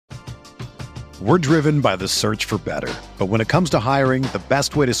We're driven by the search for better. But when it comes to hiring, the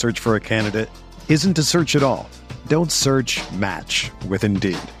best way to search for a candidate isn't to search at all. Don't search, match with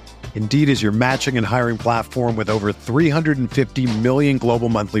Indeed. Indeed is your matching and hiring platform with over 350 million global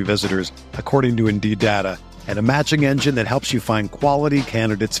monthly visitors, according to Indeed data, and a matching engine that helps you find quality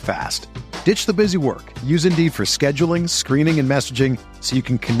candidates fast. Ditch the busy work. Use Indeed for scheduling, screening, and messaging so you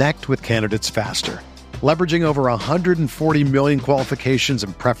can connect with candidates faster. Leveraging over 140 million qualifications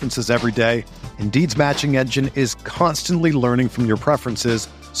and preferences every day, Indeed's matching engine is constantly learning from your preferences,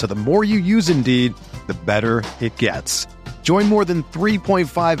 so the more you use Indeed, the better it gets. Join more than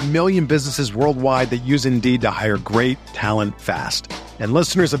 3.5 million businesses worldwide that use Indeed to hire great talent fast. And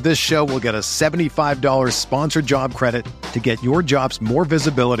listeners of this show will get a $75 sponsored job credit to get your jobs more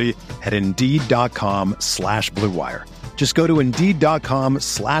visibility at Indeed.com/Blue Wire. Just go to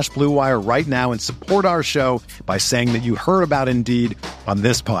Indeed.com/Blue Wire right now and support our show by saying that you heard about Indeed on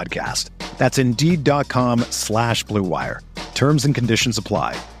this podcast. That's Indeed.com/Blue Wire. Terms and conditions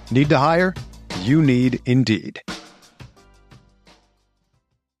apply. Need to hire? You need Indeed.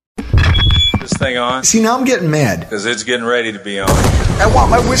 This thing on? See, now I'm getting mad. Because it's getting ready to be on. I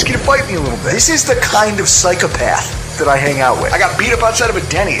want my whiskey to fight me a little bit. This is the kind of psychopath that I hang out with. I got beat up outside of a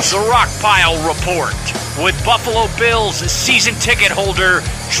Denny's. The Rockpile Report with Buffalo Bills season ticket holder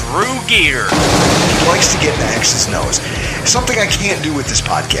Drew Gear. He likes to get in the X's nose. Something I can't do with this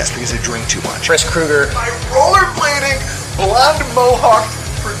podcast because I drink too much. Chris Kruger. My rollerblading, blonde mohawk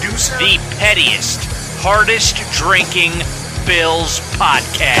producer. The pettiest, hardest drinking Bills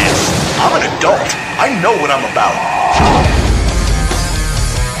podcast. I'm an adult. I know what I'm about.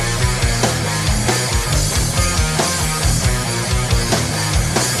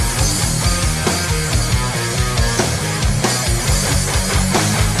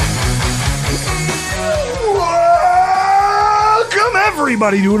 Welcome,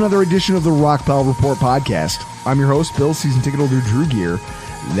 everybody, to another edition of the Rockpile Report podcast. I'm your host, Bill, season ticket holder Drew Gear.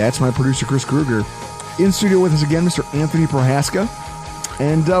 That's my producer, Chris Kruger. In studio with us again, Mr. Anthony Prohaska.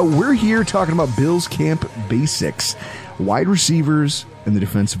 And we're here talking about BillsCamp basics, wide receivers, and the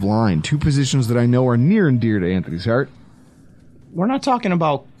defensive line. Two positions that I know are near and dear to Anthony's heart. We're not talking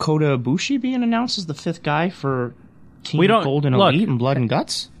about Kota Ibushi being announced as the fifth guy for Team Golden Elite and Blood and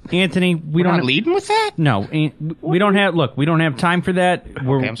Guts. Anthony, we're not leading with that? No, we don't have time for that.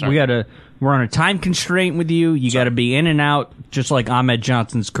 We're on a time constraint with you. You got to be in and out, just like Ahmed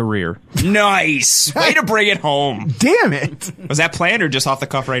Johnson's career. Nice. Way to bring it home. Damn it. Was that planned or just off the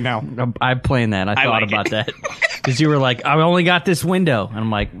cuff right now? I'm playing that. I thought about that. Because you were like, I only got this window. And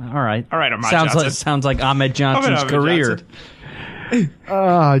I'm like, all right, Ahmed Johnson. Sounds like Ahmed Johnson's career.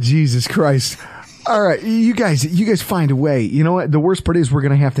 Oh, Jesus Christ. All right, you guys find a way. You know what? The worst part is we're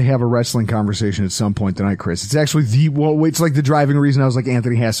going to have a wrestling conversation at some point tonight, Chris. It's actually it's like the driving reason I was like,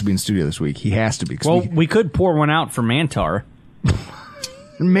 Anthony has to be in studio this week. He has to be. Well, we could pour one out for Mantar.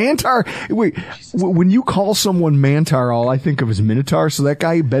 Mantar? Wait, when you call someone Mantar, all I think of is Minotaur, so that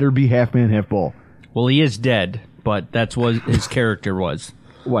guy better be half man, half bull. Well, he is dead, but that's what his character was.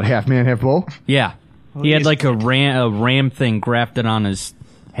 What, half man, half bull? Yeah. Well, he had like a ram thing grafted on his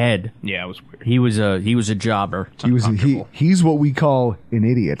head. Yeah, it was weird. He was a jobber. He's what we call an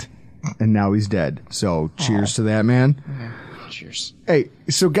idiot, and now he's dead. So cheers to that, man. Yeah. Cheers. Hey,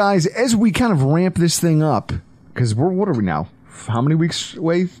 so guys, as we kind of ramp this thing up, because what are we now? How many weeks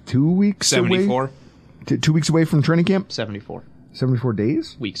away? 2 weeks 74. Away? 2 weeks away from training camp? 74. 74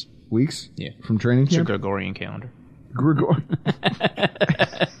 days? Weeks. Yeah. From training camp? It's a Gregorian calendar.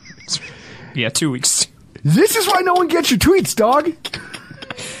 Yeah, 2 weeks. This is why no one gets your tweets, dog.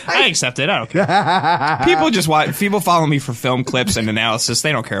 I accept it. I don't care. People follow me for film clips and analysis.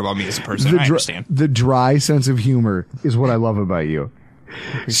 They don't care about me as a person. I understand. The dry sense of humor is what I love about you.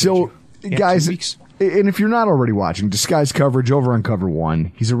 So, guys, and if you're not already watching, Disguise coverage over on Cover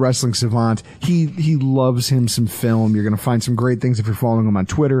One. He's a wrestling savant. He loves him some film. You're going to find some great things if you're following him on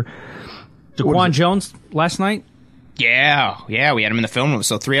Twitter. Daquan Jones last night? Yeah, we had him in the film room.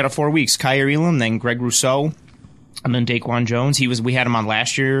 So 3 out of 4 weeks. Kyer Elam, then Greg Rousseau. And then Daquan Jones, we had him on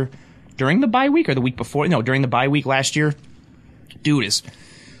last year during the bye week or the week before. No, during the bye week last year. Dude is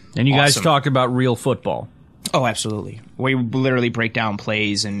And you awesome. guys talked about real football. Oh, absolutely. We literally break down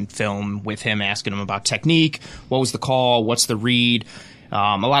plays and film with him, asking him about technique. What was the call? What's the read?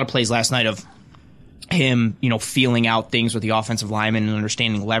 A lot of plays last night of him, feeling out things with the offensive lineman and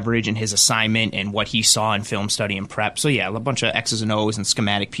understanding leverage and his assignment and what he saw in film study and prep. So, yeah, a bunch of X's and O's and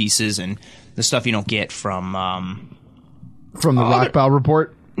schematic pieces and the stuff you don't get from the Rockpile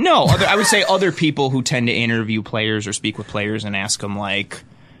Report? No, I would say other people who tend to interview players or speak with players and ask them, like,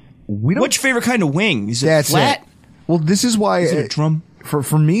 what's your favorite kind of wing? Is it flat? Well, this is why... Is it a drum?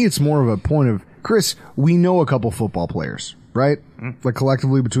 For me, it's more of a point of Chris, we know a couple football players, right? Like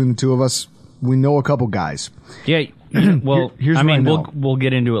collectively between the two of us, we know a couple guys. Yeah. Well, we'll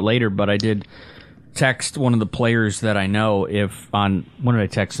get into it later, but I did text one of the players that I know when did I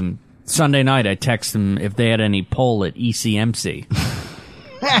text them? Sunday night, I text them if they had any pull at ECMC.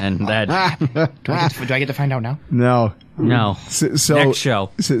 And that... Do I get to find out now? No. So next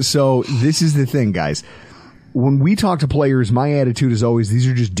show. So this is the thing, guys. When we talk to players, my attitude is always, these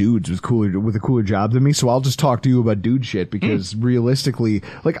are just dudes with a cooler job than me, so I'll just talk to you about dude shit, because realistically,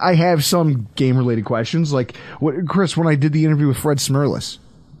 like, I have some game-related questions. Like, Chris, when I did the interview with Fred Smerlis,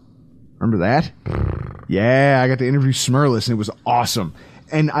 remember that? Yeah, I got to interview Smerlis, and it was awesome.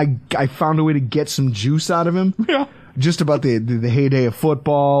 And I found a way to get some juice out of him. Yeah. Just about the heyday of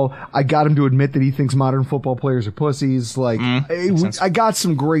football. I got him to admit that he thinks modern football players are pussies. Like, I got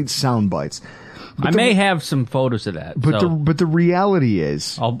some great sound bites. I may have some photos of that. But the reality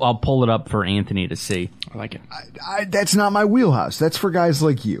is, I'll pull it up for Anthony to see. I like it. That's not my wheelhouse. That's for guys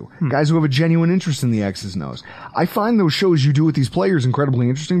like you, guys who have a genuine interest in the X's and O's. I find those shows you do with these players incredibly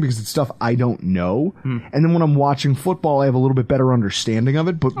interesting because it's stuff I don't know. And then when I'm watching football, I have a little bit better understanding of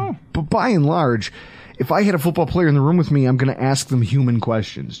it. But by and large, if I had a football player in the room with me, I'm going to ask them human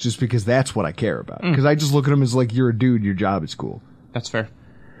questions just because that's what I care about. Because I just look at them as like, you're a dude, your job is cool. That's fair.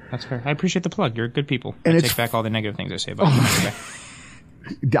 That's fair. I appreciate the plug. You're good people. And I take back all the negative things I say about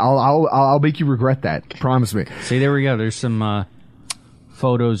you. I'll make you regret that. Promise me. See, there we go. There's some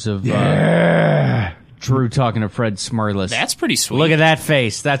photos of Drew talking to Fred Smerlis. That's pretty sweet. Look at that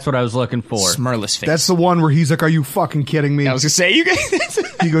face. That's what I was looking for. Smerlis face. That's the one where he's like, "Are you fucking kidding me?" I was gonna say, you guys.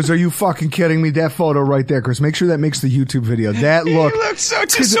 He goes, "Are you fucking kidding me?" That photo right there, Chris. Make sure that makes the YouTube video. That look. He looks so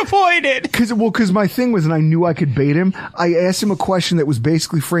disappointed. Because my thing was, and I knew I could bait him. I asked him a question that was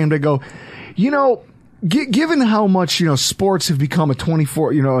basically framed. I go, given how much, sports have become a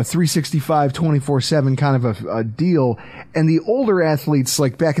 365, 24/7 kind of a deal, and the older athletes,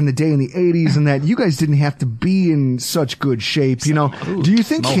 like back in the day in the 80s and that, you guys didn't have to be in such good shape, do you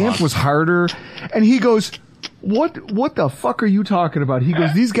think camp was harder? And he goes, what the fuck are you talking about? He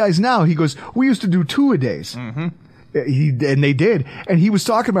goes, these guys now, he goes, we used to do 2-a-days. And they did. And he was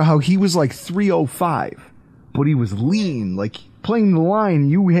talking about how he was like 305, but he was lean, like, playing the line,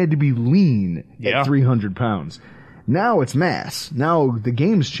 you had to be lean at 300 pounds. Now it's mass. Now the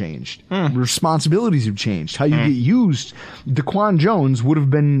game's changed. Responsibilities have changed. How you get used. Daquan Jones would have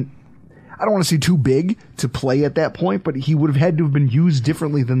been, I don't want to say too big to play at that point, but he would have had to have been used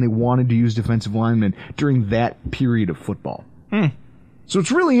differently than they wanted to use defensive linemen during that period of football. So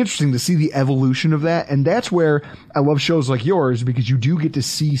it's really interesting to see the evolution of that, and that's where I love shows like yours, because you do get to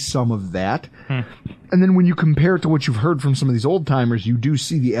see some of that. And then when you compare it to what you've heard from some of these old-timers, you do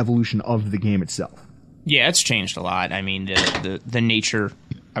see the evolution of the game itself. Yeah, it's changed a lot. I mean, the nature,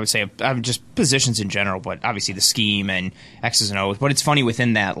 I would say, of just positions in general, but obviously the scheme and X's and O's. But it's funny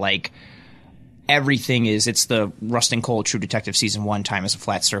within that, like, everything it's the Rustin Cole True Detective Season 1 time as a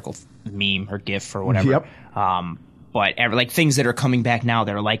flat circle meme or GIF or whatever. Yep. But like things that are coming back now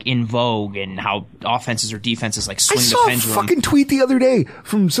that are like in vogue, and how offenses or defenses like swing the pendulum. I saw a fucking tweet the other day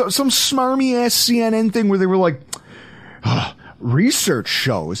from some smarmy ass CNN thing where they were like, research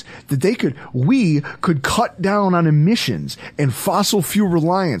shows that we could cut down on emissions and fossil fuel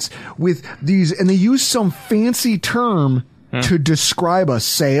reliance with these, and they use some fancy term to describe a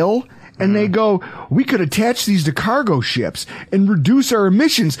sail. And they go, we could attach these to cargo ships and reduce our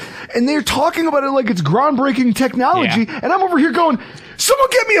emissions. And they're talking about it like it's groundbreaking technology. Yeah. And I'm over here going, someone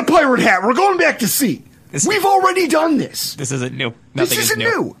get me a pirate hat. We're going back to sea. We've already done this. This isn't new. This isn't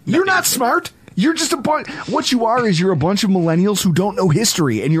new. You're not smart. You're just what you are is you're a bunch of millennials who don't know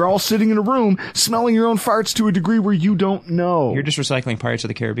history. And you're all sitting in a room smelling your own farts to a degree where you don't know. You're just recycling Pirates of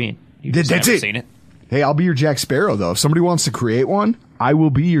the Caribbean. That's it. Seen it. Hey, I'll be your Jack Sparrow, though. If somebody wants to create one, I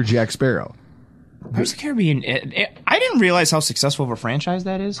will be your Jack Sparrow. Pirates of the Caribbean, I didn't realize how successful of a franchise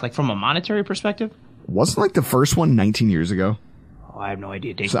that is, like from a monetary perspective. Wasn't like the first one 19 years ago? Oh, I have no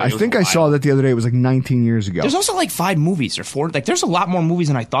idea. So I think I saw that the other day. It was like 19 years ago. There's also like 5 movies or 4. Like, there's a lot more movies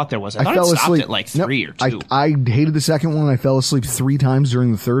than I thought there was. I thought it stopped at like 3 or 2. I hated the second one. I fell asleep 3 times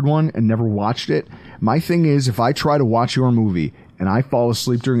during the third one and never watched it. My thing is, if I try to watch your movie and I fall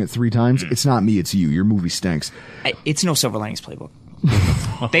asleep during it 3 times, it's not me, it's you. Your movie stinks. It's no Silver Linings Playbook.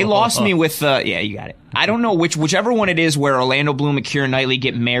 They lost me with yeah, you got it. I don't know whichever one it is where Orlando Bloom and Keira Knightley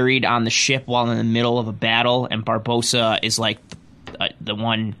get married on the ship while in the middle of a battle, and Barbossa is like the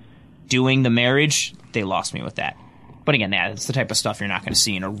one doing the marriage. They lost me with that. But again, that's the type of stuff you're not going to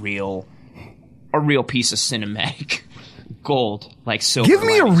see in a real piece of cinematic gold, like silver. Give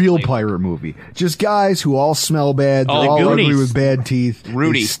me a real flavor. pirate movie. Just guys who all smell bad. They're the all Goonies. ugly with bad teeth.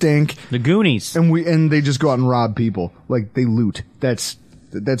 Rudy. They stink. The Goonies. And they just go out and rob people. Like, they loot. That's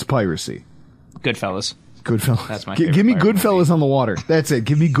piracy. Goodfellas. Goodfellas. That's my favorite Give me pirate Goodfellas on the water. That's it.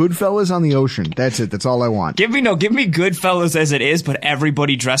 Give me Goodfellas on the ocean. That's it. That's all I want. Give me Goodfellas as it is, but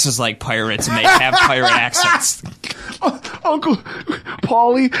everybody dresses like pirates and they have pirate accents. Uncle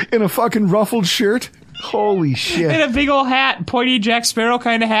Paulie in a fucking ruffled shirt. Holy shit. And a big old hat, pointy Jack Sparrow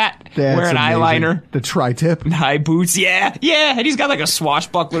kind of hat. That's wearing amazing. eyeliner. The tri-tip. High boots, yeah. And he's got like a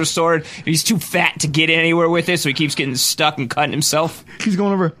swashbuckler sword. And he's too fat to get anywhere with it, so he keeps getting stuck and cutting himself. He's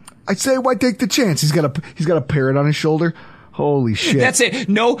going over. I say, why take the chance? He's got a parrot on his shoulder. Holy shit. That's it.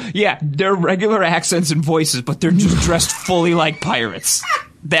 No, yeah, they're regular accents and voices, but they're just dressed fully like pirates.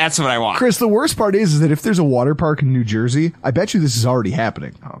 That's what I want. Chris, the worst part is that if there's a water park in New Jersey, I bet you this is already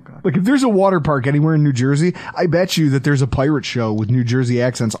happening. Oh, God. Like, if there's a water park anywhere in New Jersey, I bet you that there's a pirate show with New Jersey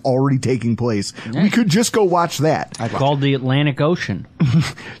accents already taking place. Yeah. We could just go watch that. Called the Atlantic Ocean.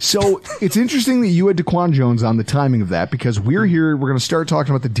 So, it's interesting that you had Daquan Jones on the timing of that, because we're going to start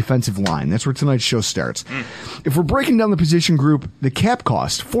talking about the defensive line. That's where tonight's show starts. If we're breaking down the position group, the cap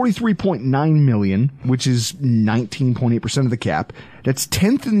cost, $43.9 million, which is 19.8% of the cap. That's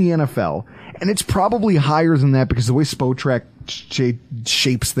 10th in the NFL, and it's probably higher than that because the way Spotrac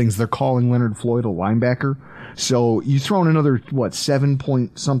shapes things, they're calling Leonard Floyd a linebacker. So you throw in another,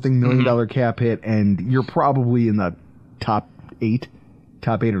 $7-point-something million cap hit, and you're probably in the top 8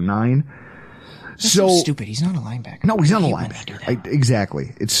 or 9. That's so stupid. He's not a linebacker. No, he's not a linebacker.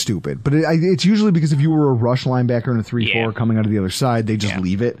 Exactly. It's stupid. But it's usually because if you were a rush linebacker in a 3-4 coming out of the other side, they just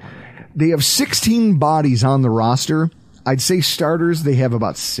leave it. They have 16 bodies on the roster. I'd say starters, they have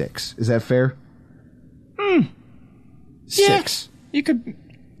about 6. Is that fair? 6. You could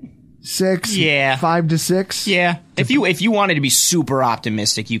 6? Yeah. 5 to 6? Yeah. If you wanted to be super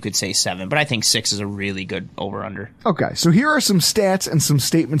optimistic, you could say 7, but I think 6 is a really good over-under. Okay, so here are some stats and some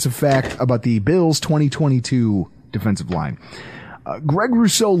statements of fact about the Bills' 2022 defensive line. Greg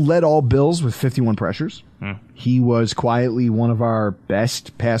Rousseau led all Bills with 51 pressures. He was quietly one of our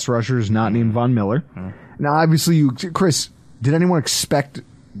best pass rushers, not named Von Miller. Now, obviously, Chris, did anyone expect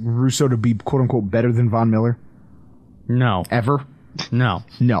Rousseau to be, quote-unquote, better than Von Miller? No. Ever? No.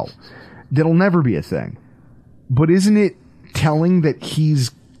 No. That'll never be a thing. But isn't it telling that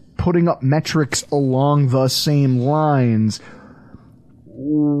he's putting up metrics along the same lines?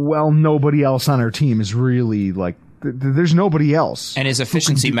 Well, nobody else on our team is really, there's nobody else. And his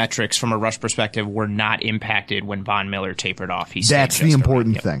efficiency metrics from a rush perspective were not impacted when Von Miller tapered off. That's the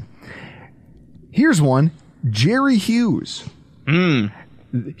important thing. Here's one. Jerry Hughes.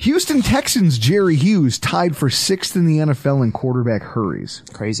 Houston Texans' Jerry Hughes tied for 6th in the NFL in quarterback hurries.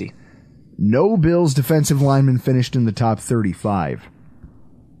 Crazy. No Bills defensive lineman finished in the top 35.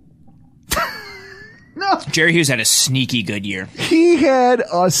 No. Jerry Hughes had a sneaky good year. He had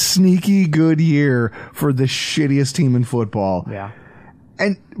a sneaky good year for the shittiest team in football. Yeah.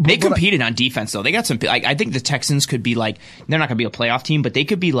 And they competed on defense, though. They got some. I think the Texans could be they're not going to be a playoff team, but they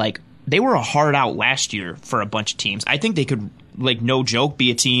could be they were a hard out last year for a bunch of teams. I think they could, no joke,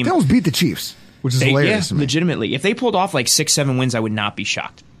 be a team. They almost beat the Chiefs, which is hilarious to me. Legitimately. If they pulled off 6-7 wins, I would not be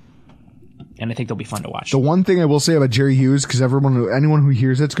shocked. And I think they'll be fun to watch. The one thing I will say about Jerry Hughes, because anyone who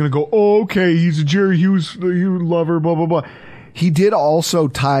hears it's going to go, oh, okay, he's a Jerry Hughes lover, blah, blah, blah. He did also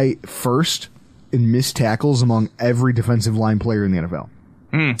tie first in missed tackles among every defensive line player in the NFL.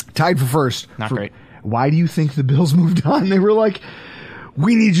 Tied for first. Not great. Why do you think the Bills moved on? They were like,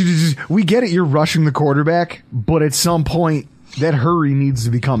 we need you to we get it, you're rushing the quarterback, but at some point, that hurry needs to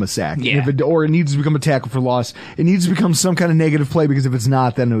become a sack. Yeah. Or it needs to become a tackle for loss. It needs to become some kind of negative play, because if it's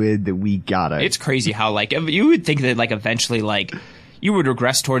not, then we got it. It's crazy how, you would think that, eventually, you would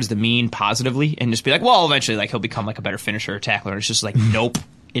regress towards the mean positively and just be like, well, eventually, he'll become, a better finisher or tackler. It's just nope.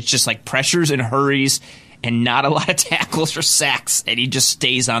 It's just, pressures and hurries and not a lot of tackles or sacks, and he just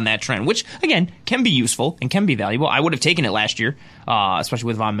stays on that trend, which, again, can be useful and can be valuable. I would have taken it last year, especially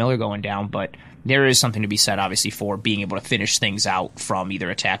with Von Miller going down, but there is something to be said, obviously, for being able to finish things out from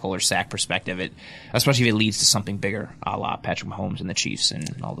either a tackle or sack perspective, especially if it leads to something bigger, a la Patrick Mahomes and the Chiefs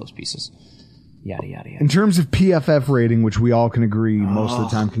and all those pieces. Yada, yada, yada. In terms of PFF rating, which we all can agree most of the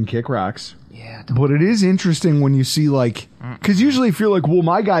time can kick rocks. Yeah. But it is interesting when you see, because usually if you're like, well,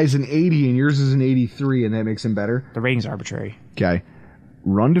 my guy's an 80 and yours is an 83, and that makes him better. The rating's arbitrary. Okay.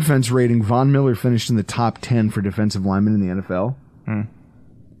 Run defense rating, Von Miller finished in the top 10 for defensive linemen in the NFL.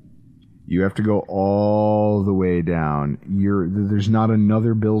 You have to go all the way down. There's not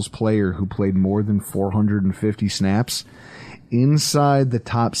another Bills player who played more than 450 snaps inside the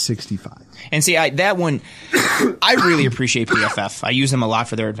top 65. And see, that one, I really appreciate PFF. I use them a lot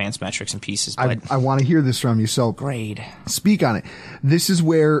for their advanced metrics and pieces. But I want to hear this from you, so grade. Speak on it. This is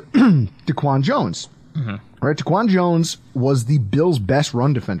where Daquan Jones, right? Daquan Jones was the Bills' best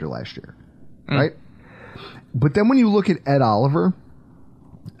run defender last year, right? But then when you look at Ed Oliver,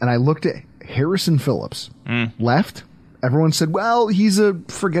 and I looked at Harrison Phillips, left, everyone said, well, he's a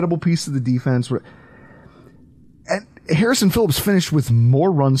forgettable piece of the defense. And Harrison Phillips finished with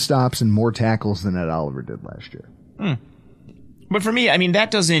more run stops and more tackles than Ed Oliver did last year. But for me, I mean,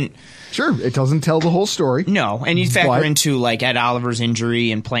 that doesn't... Sure, it doesn't tell the whole story. No, and you factor into, like, Ed Oliver's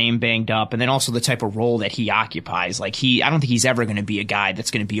injury and playing banged up, and then also the type of role that he occupies. Like, I don't think he's ever going to be a guy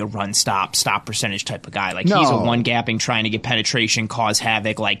that's going to be a run-stop percentage type of guy. Like, he's a one-gapping, trying to get penetration, cause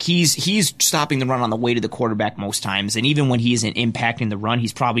havoc. Like, he's stopping the run on the way to the quarterback most times, and even when he isn't impacting the run,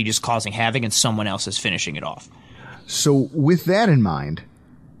 he's probably just causing havoc, and someone else is finishing it off. So, with that in mind,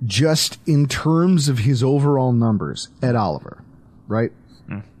 just in terms of his overall numbers, Ed Oliver, right?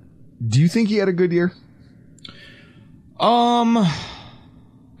 Do you think he had a good year? I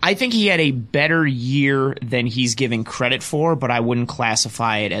think he had a better year than he's giving credit for, but I wouldn't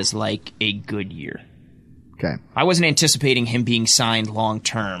classify it as like a good year. Okay. I wasn't anticipating him being signed long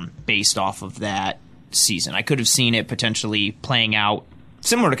term based off of that season. I could have seen it potentially playing out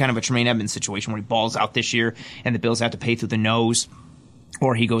similar to kind of a Tremaine Edmonds situation where he balls out this year and the Bills have to pay through the nose,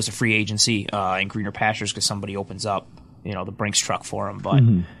 or he goes to free agency in greener pastures because somebody opens up, the Brinks truck for him. But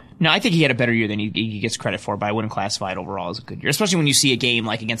no, I think he had a better year than he gets credit for, but I wouldn't classify it overall as a good year, especially when you see a game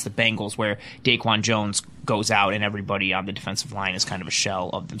like against the Bengals where Daquan Jones goes out and everybody on the defensive line is kind of a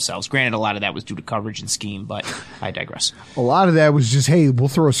shell of themselves. Granted, a lot of that was due to coverage and scheme, but I digress. A lot of that was just, hey, we'll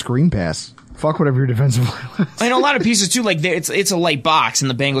throw a screen pass. Fuck whatever your defensive line was. I know a lot of pieces, too, like it's a light box, and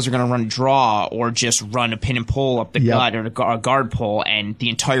the Bengals are going to run draw or just run a pin and pull up the gut or a guard pull, and the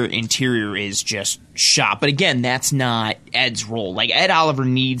entire interior is just shot. But again, that's not Ed's role. Like, Ed Oliver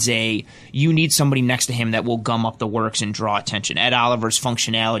you need somebody next to him that will gum up the works and draw attention. Ed Oliver's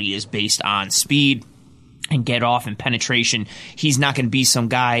functionality is based on speed and get off and penetration. He's not going to be some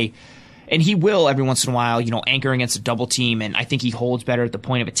guy... And he will, every once in a while, anchor against a double team, and I think he holds better at the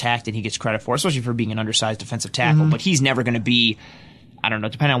point of attack than he gets credit for, especially for being an undersized defensive tackle. But he's never going to be, I don't know,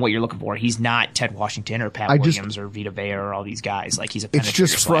 depending on what you're looking for, he's not Ted Washington or Pat Williams or Vita Vea or all these guys. Like, he's a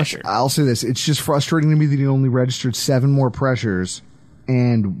penetrator slasher. I'll say this. It's just frustrating to me that he only registered 7 more pressures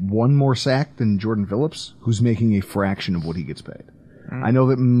and 1 more sack than Jordan Phillips, who's making a fraction of what he gets paid. I know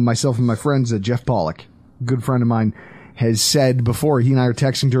that myself and my friends, Jeff Pollock, good friend of mine, has said before, he and I are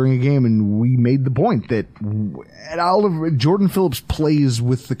texting during a game, and we made the point that Jordan Phillips plays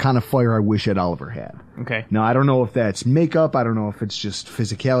with the kind of fire I wish Ed Oliver had. Okay. Now, I don't know if that's makeup. I don't know if it's just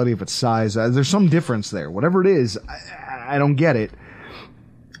physicality, if it's size. There's some difference there. Whatever it is, I don't get it.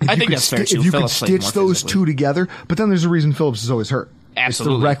 I think that's fair, too. If you could stitch those two together, but then there's a reason Phillips is always hurt.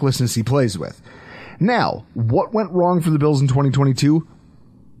 Absolutely. It's the recklessness he plays with. Now, what went wrong for the Bills in 2022?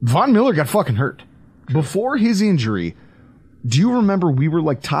 Von Miller got fucking hurt. Before his injury, do you remember we were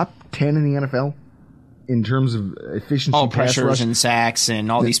like top 10 in the NFL in terms of efficiency? All pressures and sacks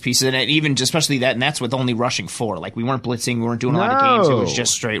and all these pieces, and even especially that, and that's with only rushing 4. Like, we weren't blitzing, we weren't doing a lot of games. It was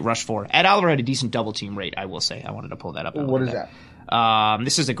just straight rush 4. Ed Oliver had a decent double team rate, I will say. I wanted to pull that up. What is that?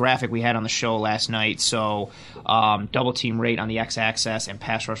 This is a graphic we had on the show last night. So, double team rate on the x-axis and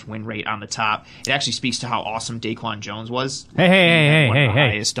pass rush win rate on the top. It actually speaks to how awesome Daquan Jones was. Hey.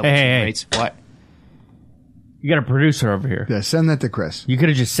 Highest double team rates. What? You got a producer over here. Yeah, send that to Chris. You could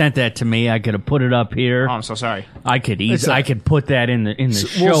have just sent that to me. I could have put it up here. Oh, I'm so sorry. I could put that in the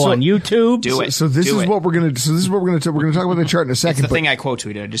show on YouTube. Do it. So this is what we're gonna. So this is what we're gonna. We're gonna talk about the chart in a second. It's the thing I quote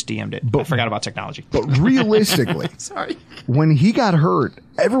tweeted. I just DM'd it. I forgot about technology. But realistically, sorry. When he got hurt,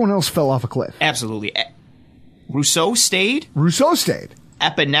 everyone else fell off a cliff. Absolutely. Rousseau stayed.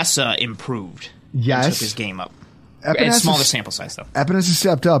 Epinesa improved. Yes. And took his game up. And smaller sample size though. Epinesa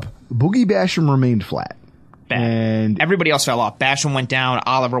stepped up. Boogie Basham remained flat. Bad. And everybody else fell off. Basham went down.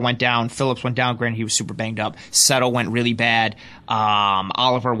 Oliver went down. Phillips went down. Granted, he was super banged up. Settle went really bad.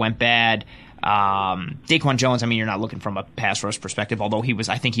 Oliver went bad. Daquan Jones, I mean, you're not looking from a pass rush perspective, although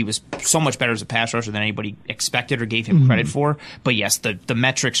I think he was so much better as a pass rusher than anybody expected or gave him credit for. But yes, the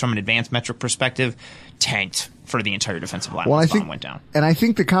metrics from an advanced metric perspective tanked for the entire defensive line. Well, Went down. And I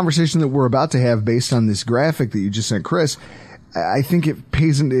think the conversation that we're about to have based on this graphic that you just sent, Chris, I think it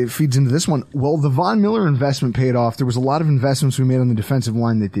feeds into this one. Well, the Von Miller investment paid off. There was a lot of investments we made on the defensive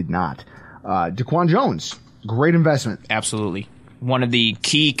line that did not. Daquan Jones, great investment. Absolutely. One of the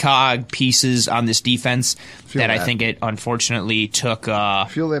key cog pieces on this defense that I think it unfortunately took.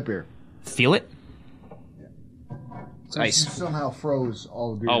 Feel that beer. Feel it? It's ice. You somehow froze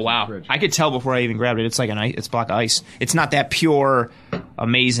all the beers Oh, wow. in the fridge. I could tell before I even grabbed it. It's like it's a block of ice. It's not that pure,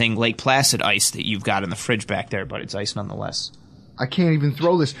 amazing Lake Placid ice that you've got in the fridge back there, but it's ice nonetheless. I can't even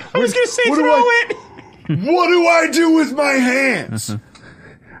throw this. I was going to say throw it! What do I do with my hands?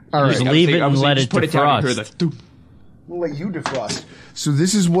 All right. Just leave it and let it put it down here. We'll let you defrost. So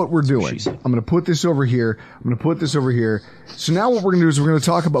this is what we're doing. I'm going to put this over here. I'm going to put this over here. So now what we're going to do is we're going to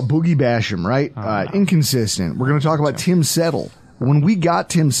talk about Boogie Basham, right? No. Inconsistent. We're going to talk about Tim Settle. When we got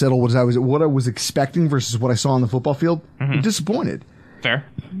Tim Settle, what I was expecting versus what I saw on the football field, I'm disappointed. Fair.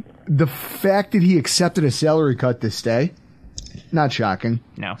 The fact that he accepted a salary cut to stay, not shocking.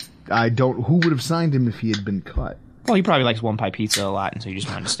 No. Who would have signed him if he had been cut? Well, he probably likes one pie pizza a lot, and so he just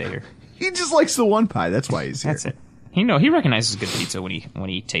wanted to stay here. He just likes the one pie. That's why he's here. That's it. He recognizes good pizza when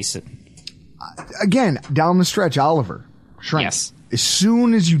he tastes it. Again, down the stretch, Oliver shrank. Yes. As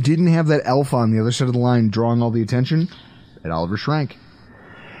soon as you didn't have that alpha on the other side of the line drawing all the attention, that Oliver shrank.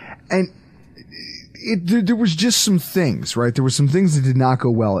 And there was just some things, right? There were some things that did not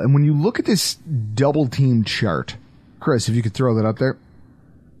go well. And when you look at this double team chart, Chris, if you could throw that up there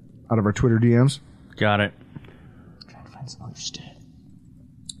out of our Twitter DMs. Got it. Trying to find some other stuff.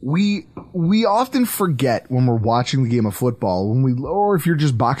 We often forget when we're watching the game of football, or if you're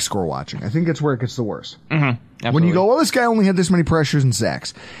just box score watching. I think that's where it gets the worst. Mm-hmm. When you go, this guy only had this many pressures and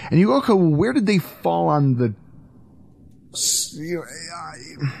sacks, and you go, okay, well, where did they fall on the,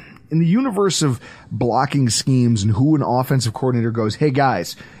 in the universe of blocking schemes and who an offensive coordinator goes, hey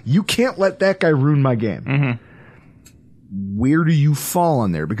guys, you can't let that guy ruin my game. Mm-hmm. Where do you fall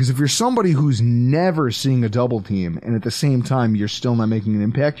on there? Because if you're somebody who's never seeing a double team and at the same time you're still not making an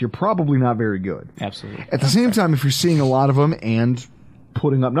impact, you're probably not very good. Absolutely. At the same time, if you're seeing a lot of them and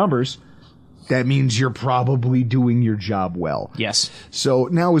putting up numbers, that means you're probably doing your job well. Yes. So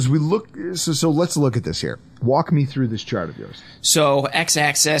now as we look, so let's look at this here. Walk me through this chart of yours. So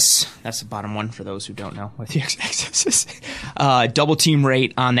x-axis, that's the bottom one for those who don't know what the x-axis is. Double team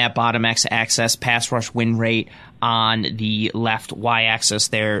rate on that bottom x-axis, pass rush win rate on the left y-axis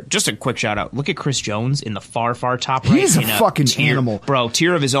there. Just a quick shout out. Look at Chris Jones in the far top right. He's a fucking animal. Bro,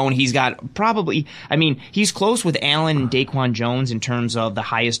 tier of his own. He's got probably, he's close with Allen and Daquan Jones in terms of the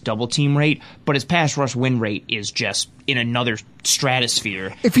highest double team rate, but his pass rush win rate is just in another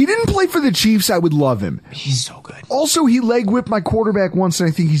stratosphere. If he didn't play for the Chiefs, I would love him. He's so good. Also, he leg whipped my quarterback once, and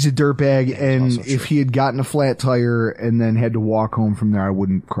I think he's a dirtbag. And if he had gotten a flat tire and then had to walk home from there, I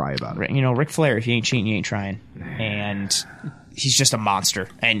wouldn't cry about it. You know, Ric Flair, if you ain't cheating, you ain't trying. And he's just a monster.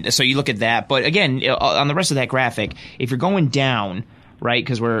 And so you look at that. But again, on the rest of that graphic, if you're going down, right,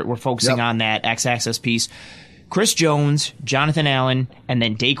 because we're focusing on that x-axis piece, Chris Jones, Jonathan Allen, and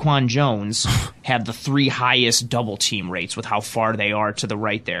then Daquan Jones have the three highest double team rates with how far they are to the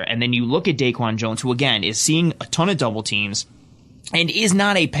right there. And then you look at Daquan Jones, who again is seeing a ton of double teams and is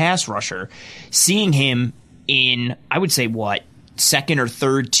not a pass rusher, seeing him in, I would say, second or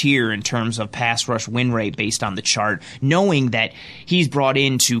third tier in terms of pass rush win rate based on the chart, knowing that he's brought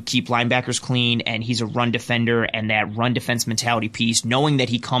in to keep linebackers clean and he's a run defender and that run defense mentality piece, knowing that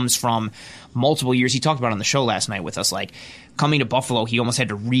he comes from multiple years. He talked about it on the show last night with us, like coming to Buffalo, he almost had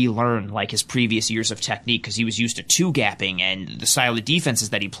to relearn like his previous years of technique because he was used to two gapping and the style of defenses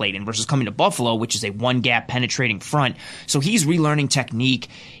that he played in versus coming to Buffalo, which is a one gap penetrating front. So he's relearning technique.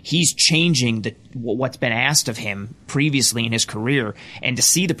 He's changing what's been asked of him previously in his career, and to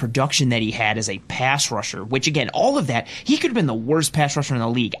see the production that he had as a pass rusher, which again, all of that, he could have been the worst pass rusher in the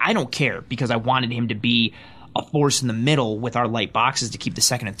league. I don't care because I wanted him to be a force in the middle with our light boxes to keep the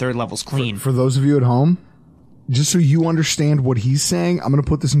second and third levels clean. For those of you at home, just so you understand what he's saying, I'm going to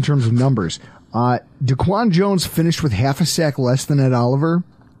put this in terms of numbers. Daquan Jones finished with half a sack less than Ed Oliver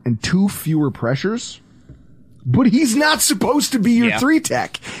and 2 fewer pressures. But he's not supposed to be your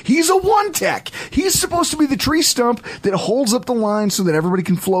 3-tech. He's a 1-tech. He's supposed to be the tree stump that holds up the line so that everybody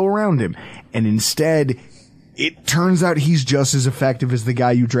can flow around him. And instead, it turns out he's just as effective as the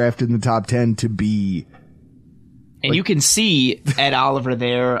guy you drafted in the top 10 to be. And you can see Ed Oliver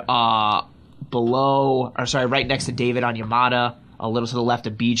there right next to David Onyemata, a little to the left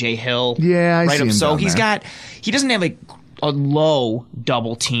of B.J. Hill. Yeah, I see him. So he doesn't have a low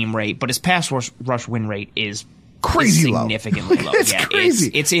double team rate, but his pass rush win rate is crazy significantly low. It's crazy.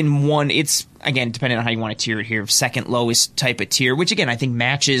 It's in one. It's again depending on how you want to tier it here, second lowest type of tier, which again I think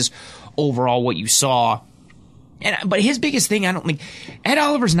matches overall what you saw. But his biggest thing, I don't think Ed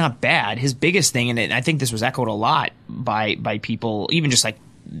Oliver's not bad. His biggest thing, and I think this was echoed a lot by people, even just like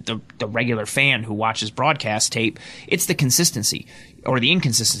the regular fan who watches broadcast tape, it's the consistency, or the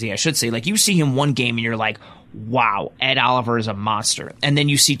inconsistency, I should say. Like, you see him one game and you're like, wow, Ed Oliver is a monster. And then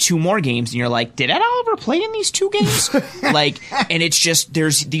you see 2 more games and you're like, did Ed Oliver play in these 2 games? And it's just,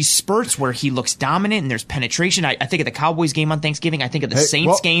 there's these spurts where he looks dominant and there's penetration. I think of the Cowboys game on Thanksgiving. I think of the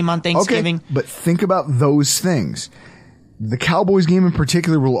Saints game on Thanksgiving. Okay, but think about those things. The Cowboys game in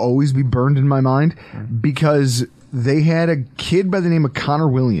particular will always be burned in my mind because they had a kid by the name of Connor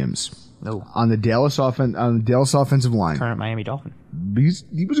Williams on the Dallas offensive line. Current Miami Dolphin.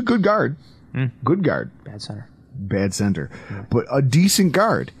 He was a good guard. Good guard. Bad center. But a decent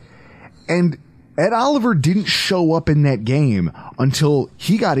guard. And Ed Oliver didn't show up in that game until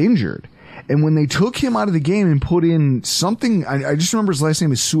he got injured. And when they took him out of the game and put in something, I just remember his last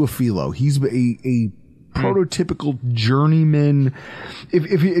name is Suafilo. He's a prototypical journeyman.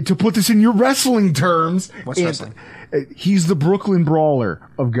 If to put this in your wrestling terms, what's wrestling? He's the Brooklyn Brawler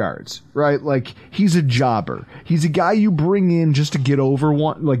of guards, right? Like, he's a jobber. He's a guy you bring in just to get over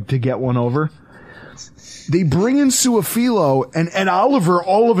one, like to get one over. They bring in Suafilo, and Ed Oliver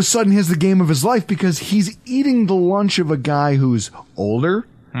all of a sudden has the game of his life because he's eating the lunch of a guy who's older,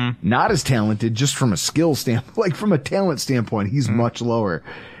 not as talented, just from a skill standpoint. Like, from a talent standpoint, he's much lower.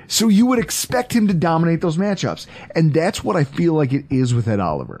 So you would expect him to dominate those matchups. And that's what I feel like it is with Ed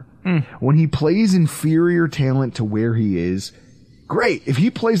Oliver. When he plays inferior talent to where he is, great. If he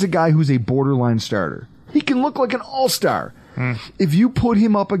plays a guy who's a borderline starter, he can look like an all-star. If you put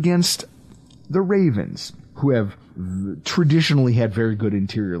him up against the Ravens, who have traditionally had very good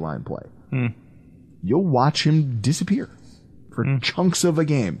interior line play, you'll watch him disappear for chunks of a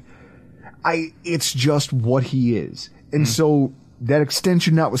game. It's just what he is. And so, that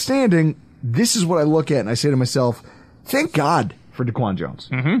extension notwithstanding, this is what I look at and I say to myself, thank God for DaQuan Jones.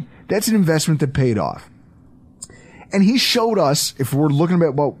 That's an investment that paid off. And he showed us, if we're looking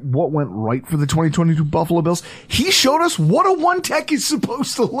at what went right for the 2022 Buffalo Bills, he showed us what a one-tech is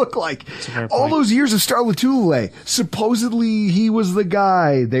supposed to look like. All those years of Star Lotulelei, supposedly he was the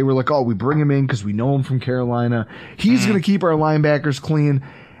guy. They were like, oh, we bring him in because we know him from Carolina. He's going to keep our linebackers clean.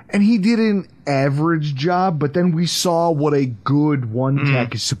 And he did an average job, but then we saw what a good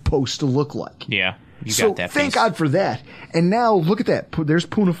one-tech is supposed to look like. Yeah. You so got that thank God for that. And now look at that. There's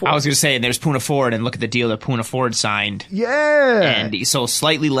Poona Ford. I was going to say, there's Poona Ford, and look at the deal that Poona Ford signed. Yeah. And so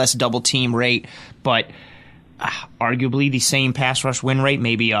slightly less double team rate, but arguably the same pass rush win rate,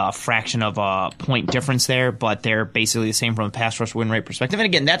 maybe a fraction of a point difference there, but they're basically the same from a pass rush win rate perspective. And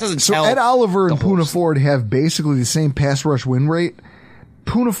again, that doesn't tell. So Ed Oliver and Poona Ford have basically the same pass rush win rate.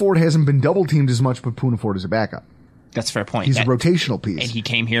 Poona Ford hasn't been double teamed as much, but Poona Ford is a backup. That's a fair point. He's a rotational piece. And he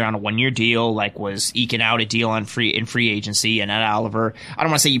came here on a 1-year deal, like was eking out a deal in free agency. And Ed Oliver, I don't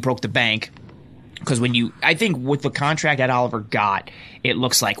want to say he broke the bank, because I think with the contract Ed Oliver got, it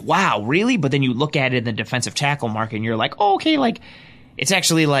looks like, wow, really? But then you look at it in the defensive tackle market and you're like, oh, okay, like it's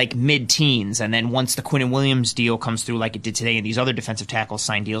actually like mid-teens. And then once the Quinnen Williams deal comes through like it did today and these other defensive tackles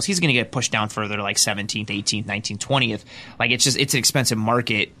sign deals, he's going to get pushed down further to like 17th, 18th, 19th, 20th. Like it's an expensive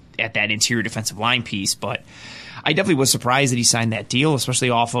market at that interior defensive line piece. But I definitely was surprised that he signed that deal, especially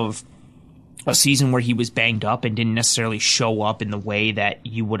off of a season where he was banged up and didn't necessarily show up in the way that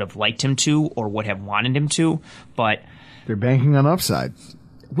you would have liked him to or would have wanted him to. But they're banking on upside,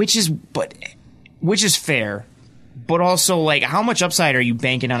 which is fair. But also, like, how much upside are you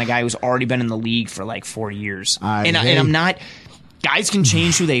banking on a guy who's already been in the league for like 4 years? And I'm not. Guys can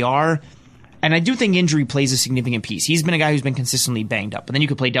change who they are. And I do think injury plays a significant piece. He's been a guy who's been consistently banged up. But then you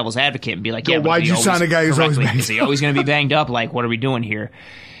could play devil's advocate and be like, yeah, why'd you sign a guy who's always banged up? Is he always going to be banged up? Like, what are we doing here?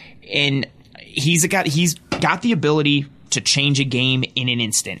 And he's got the ability to change a game in an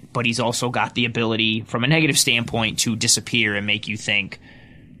instant, but he's also got the ability, from a negative standpoint, to disappear and make you think,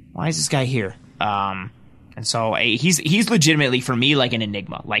 why is this guy here? And so he's legitimately, for me, like an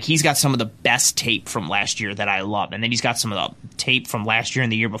enigma. Like, he's got some of the best tape from last year that I love, and then he's got some of the tape from last year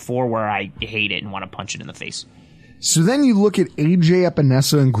and the year before where I hate it and want to punch it in the face. So then you look at AJ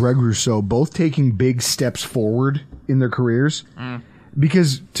Epinesa and Greg Rousseau both taking big steps forward in their careers.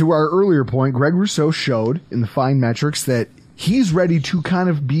 Because to our earlier point, Greg Rousseau showed in the fine metrics that he's ready to kind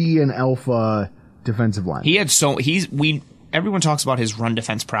of be an alpha defensive line. Everyone talks about his run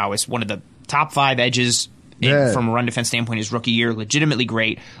defense prowess. One of the top 5 edges from a run defense standpoint his rookie year, legitimately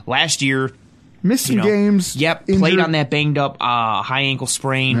great. Last year, missed some games. Yep, injured. Played on that banged up high ankle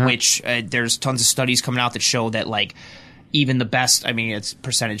sprain, which there's tons of studies coming out that show that, like, even the best, I mean, it's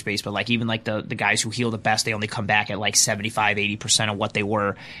percentage based, but like even like the guys who heal the best, they only come back at like 75, 80% of what they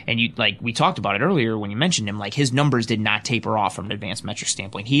were. And you, like we talked about it earlier when you mentioned him, like his numbers did not taper off from an advanced metric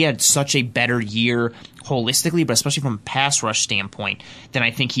standpoint. He had such a better year holistically, but especially from a pass rush standpoint, than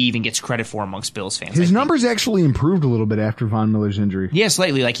I think he even gets credit for amongst Bills fans. His numbers actually improved a little bit after Von Miller's injury. Yeah,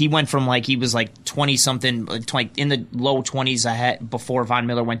 slightly. Like he went from like, he was like 20 something, in the low 20s ahead before Von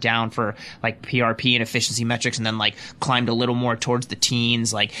Miller went down for like PRP and efficiency metrics, and then like climbed a little more towards the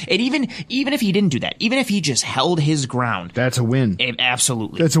teens. Like, and even if he didn't do that, even if he just held his ground, that's a win.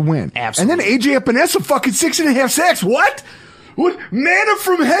 Absolutely, that's a win. Absolutely. And then AJ Epinesa fucking 6.5 sacks. What manna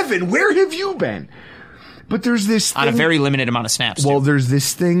from heaven? Where have you been? But there's this thing, on a very limited amount of snaps. Well, there's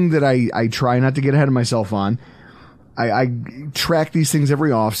this thing that I try not to get ahead of myself on. I track these things every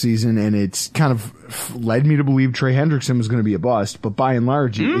offseason, and it's kind of led me to believe Trey Hendrickson was going to be a bust. But by and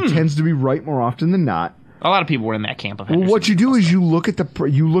large, it tends to be right more often than not. A lot of people were in that camp of Henderson. Well, what you do is you look at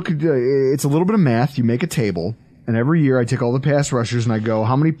it's a little bit of math. You make a table, and every year I take all the pass rushers and I go,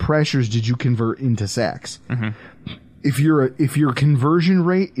 how many pressures did you convert into sacks? Mm-hmm. If your conversion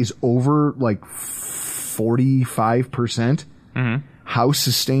rate is over like 45%, how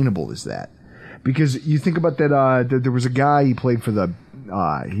sustainable is that? Because you think about that, there was a guy, he played for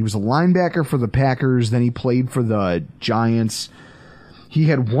he was a linebacker for the Packers, then he played for the Giants. He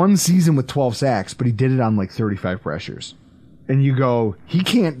had one season with 12 sacks, but he did it on like 35 pressures. And you go, he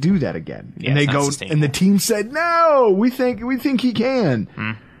can't do that again. Yeah, and they go, and the team said, no, we think he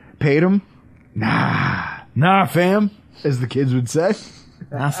can. Paid him? Nah, fam, as the kids would say.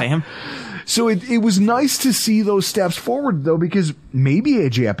 Nah, fam. So it was nice to see those steps forward, though, because maybe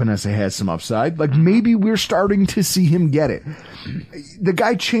AJ Epinesa has some upside. Like, maybe we're starting to see him get it. The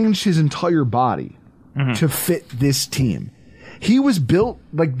guy changed his entire body to fit this team. He was built,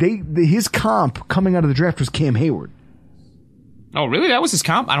 like, his comp coming out of the draft was Cam Hayward. Oh, really? That was his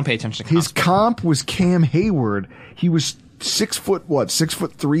comp? I don't pay attention to comps. His comp was Cam Hayward. He was 6'3",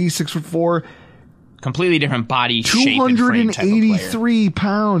 6'4", completely different body shape and frame type of player. 283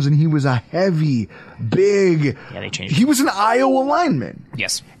 pounds, and he was a heavy, big. Yeah, they changed. He was an Iowa lineman.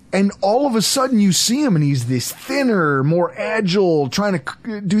 Yes. And all of a sudden you see him and he's this thinner, more agile, trying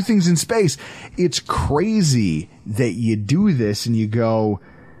to do things in space. It's crazy that you do this and you go,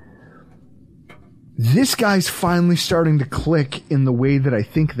 this guy's finally starting to click in the way that I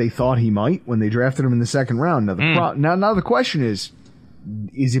think they thought he might when they drafted him in the second round. Now the question is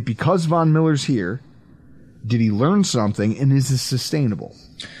it because Von Miller's here? Did he learn something, and is this sustainable?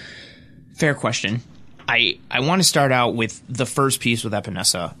 Fair question. I want to start out with the first piece with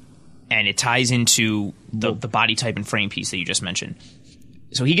Epinesa, and it ties into the body type and frame piece that you just mentioned.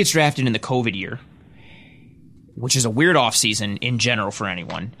 So he gets drafted in the COVID year, which is a weird offseason in general for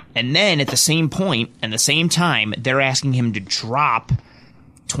anyone. And then at the same point and the same time, they're asking him to drop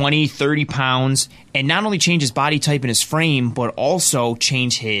 20, 30 pounds, and not only change his body type and his frame, but also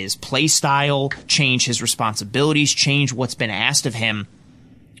change his play style, change his responsibilities, change what's been asked of him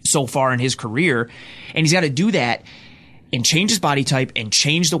so far in his career. And he's got to do that and change his body type and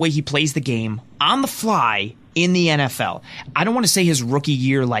change the way he plays the game on the fly in the NFL. I don't want to say his rookie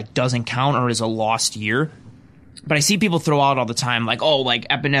year like doesn't count or is a lost year, but I see people throw out all the time like, oh, like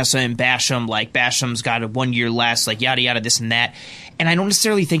Epinesa and Basham, like Basham's got 1 year less, like yada yada, this and that. And I don't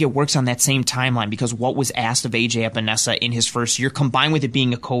necessarily think it works on that same timeline, because what was asked of AJ Epinesa in his first year, combined with it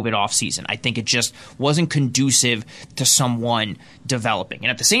being a COVID offseason, I think it just wasn't conducive to someone developing. And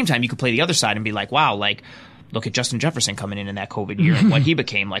at the same time, you could play the other side and be like, wow, like look at Justin Jefferson coming in that COVID year and what he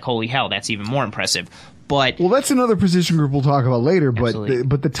became. Like, holy hell, that's even more impressive. But well, that's another position group we'll talk about later. But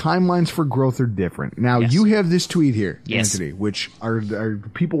the timelines for growth are different. Now, you have this tweet here, Anthony, which our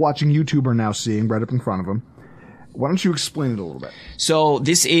people watching YouTube are now seeing right up in front of them. Why don't you explain it a little bit? So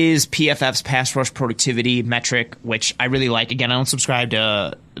this is PFF's pass rush productivity metric, which I really like. Again, I don't subscribe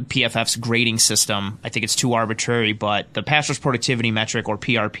to PFF's grading system. I think it's too arbitrary, but the pass rush productivity metric, or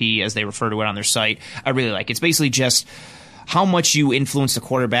PRP as they refer to it on their site, I really like. It's basically just how much you influence the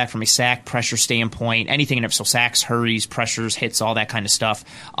quarterback from a sack pressure standpoint, anything in it. So sacks, hurries, pressures, hits, all that kind of stuff,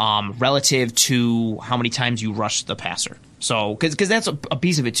 relative to how many times you rush the passer. So, because that's a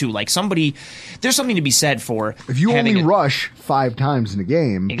piece of it too. Like there's something to be said for if you only rush 5 times in a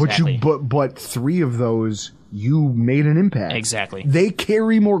game, exactly. but 3 of those you made an impact. Exactly. They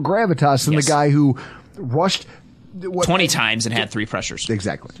carry more gravitas than the guy who rushed 20 times and had 3 pressures.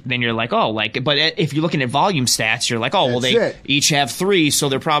 Exactly. Then you're like, oh, like, but if you're looking at volume stats, you're like, oh, well, they each have 3, so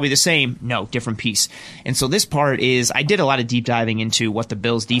they're probably the same. No, different piece. And so this part is, I did a lot of deep diving into what the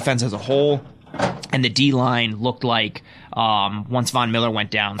Bills defense as a whole and the D-line looked like once Von Miller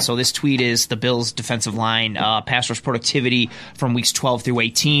went down. So this tweet is the Bills' defensive line pass rush productivity from weeks 12 through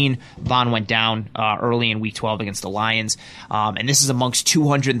 18. Von went down early in week 12 against the Lions. And this is amongst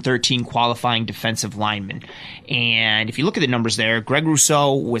 213 qualifying defensive linemen. And if you look at the numbers there, Greg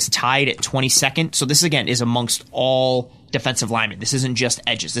Rousseau was tied at 22nd. So this, again, is amongst all defensive linemen. This isn't just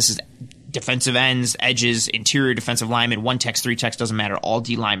edges. This is defensive ends, edges, interior defensive linemen, 1 techs, 3 techs, doesn't matter, all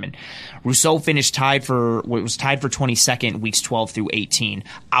D linemen. Rousseau was tied for 22nd weeks 12 through 18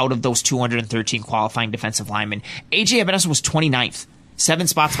 out of those 213 qualifying defensive linemen. AJ Epenesa was 29th, 7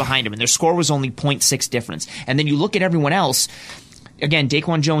 spots behind him, and their score was only 0.6 difference. And then you look at everyone else. Again,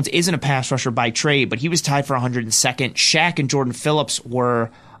 Daquan Jones isn't a pass rusher by trade, but he was tied for 102nd. Shaq and Jordan Phillips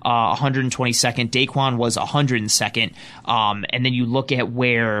were 122nd. Daquan was 102nd. And then you look at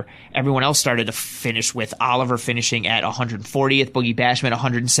where everyone else started to finish, with Oliver finishing at 140th, Boogie Basham at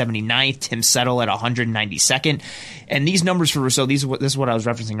 179th, Tim Settle at 192nd. And these numbers for Rousseau, this is what I was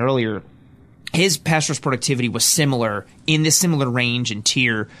referencing earlier. His pass rush productivity was similar, in this similar range and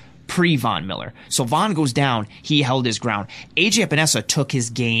tier, pre-Von Miller. So Von goes down, he held his ground. AJ Epenesa took his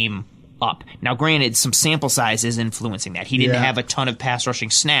game up. Now, granted, some sample size is influencing that. He didn't have a ton of pass rushing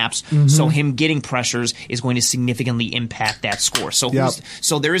snaps, so him getting pressures is going to significantly impact that score. So,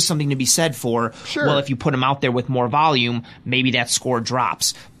 so there is something to be said for, well, if you put him out there with more volume, maybe that score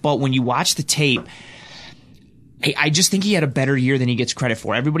drops. But when you watch the tape, I just think he had a better year than he gets credit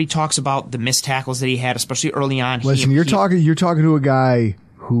for. Everybody talks about the missed tackles that he had, especially early on. Listen, you're talking to a guy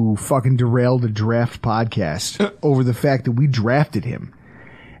who fucking derailed a draft podcast over the fact that we drafted him.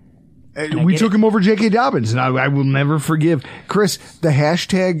 We took him over J.K. Dobbins, and I will never forgive. Chris, the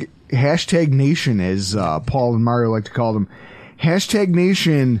hashtag nation, as Paul and Mario like to call them, hashtag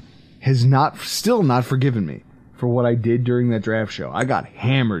nation has still not forgiven me for what I did during that draft show. I got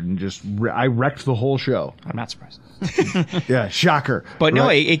hammered and I wrecked the whole show. I'm not surprised. Yeah, shocker. But no,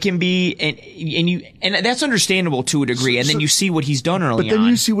 it can be, and that's understandable to a degree. And then you see what he's done early on. But then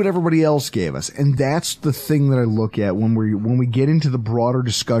you see what everybody else gave us, and that's the thing that I look at when we get into the broader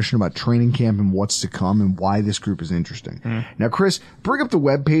discussion about training camp and what's to come and why this group is interesting. Now, Chris, bring up the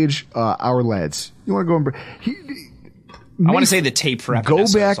webpage, Our Lads. You want to go and I want to say the tape for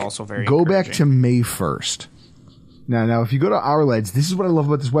Epenesa is also very Go back to May 1st. Now, if you go to Our Lads, this is what I love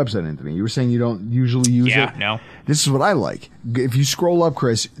about this website, Anthony. You were saying you don't usually use it. Yeah, no. This is what I like. If you scroll up,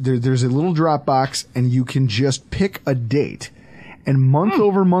 Chris, there's a little drop box, and you can just pick a date. And month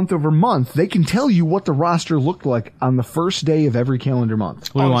over month, they can tell you what the roster looked like on the first day of every calendar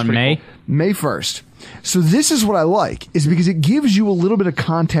month. We want May? Cool. May 1st. So this is what I like, is because it gives you a little bit of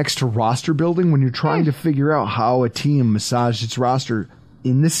context to roster building when you're trying to figure out how a team massaged its roster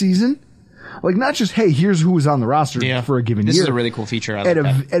in the season. Like, not just, hey, here's who was on the roster for a given year. This is a really cool feature. I like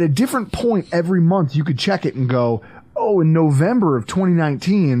that. At a different point every month, you could check it and go, oh, in November of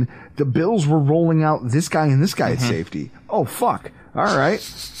 2019, the Bills were rolling out this guy and this guy at safety. Oh, fuck. All right.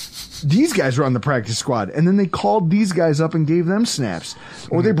 These guys were on the practice squad. And then they called these guys up and gave them snaps.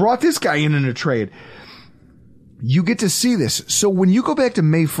 Or they brought this guy in a trade. You get to see this. So when you go back to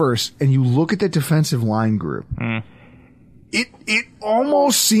May 1st and you look at that defensive line group, It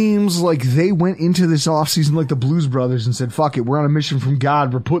almost seems like they went into this offseason like the Blues Brothers and said, fuck it, we're on a mission from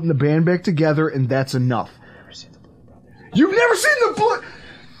God. We're putting the band back together, and that's enough. You've never seen the Blues?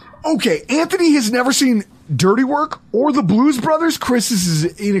 Okay, Anthony has never seen Dirty Work or the Blues Brothers. Chris, this is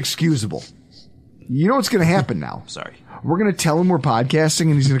inexcusable. You know what's going to happen now? Sorry. We're going to tell him we're podcasting,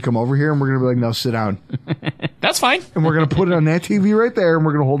 and he's going to come over here, and we're going to be like, no, sit down. That's fine. And we're going to put it on that TV right there, and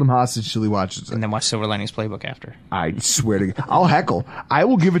we're going to hold him hostage till he watches it. And then watch Silver Linings Playbook after. I swear to God. I'll heckle. I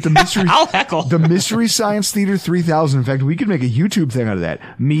will give it the mystery. I'll heckle. The Mystery Science Theater 3000. In fact, we could make a YouTube thing out of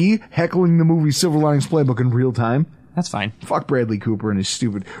that. Me heckling the movie Silver Linings Playbook in real time. That's fine. Fuck Bradley Cooper and his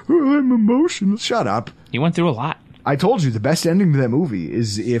stupid, oh, I'm emotional. Shut up. He went through a lot. I told you the best ending to that movie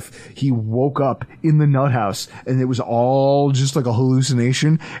is if he woke up in the nut house and it was all just like a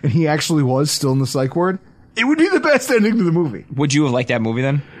hallucination and he actually was still in the psych ward. It would be the best ending to the movie. Would you have liked that movie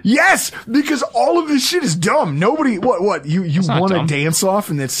then? Yes, because all of this shit is dumb. Nobody, what, you want to dance off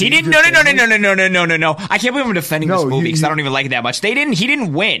and that's... He didn't, no. I can't believe I'm defending this movie because I don't even like it that much. He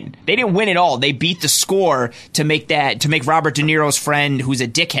didn't win. They didn't win at all. They beat the score to make Robert De Niro's friend, who's a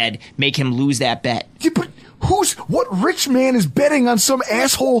dickhead, make him lose that bet. Yeah, but What rich man is betting on some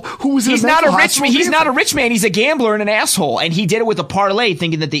asshole who was in He's a not mental a rich man. hospital? He's not a rich man. He's a gambler and an asshole. And he did it with a parlay,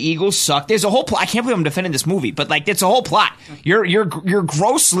 thinking that the Eagles suck. There's a whole plot. I can't believe I'm defending this movie, but like it's a whole plot. You're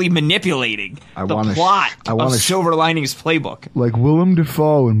grossly manipulating the plot of Silver Linings Playbook. Like Willem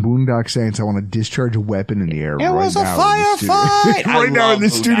Dafoe in Boondock Saints, I want to discharge a weapon in the air. It was a firefight. Right now in the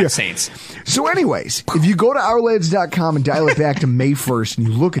studio. Saints. So anyways, if you go to OurLads.com and dial it back to May 1st and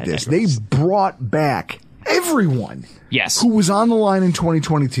you look at this, they brought back everyone who was on the line in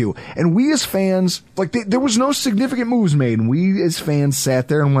 2022. And we as fans, like there was no significant moves made. And we as fans sat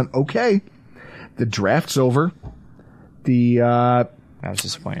there and went, okay, the draft's over. I was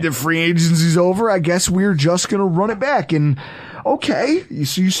disappointed. The free agency's over. I guess we're just going to run it back. And okay,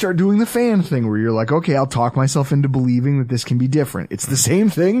 so you start doing the fan thing where you're like, okay, I'll talk myself into believing that this can be different. It's the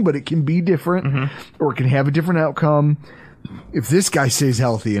same thing, but it can be different or it can have a different outcome if this guy stays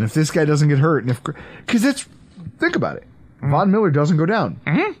healthy and if this guy doesn't get hurt. And think about it. Von Miller doesn't go down.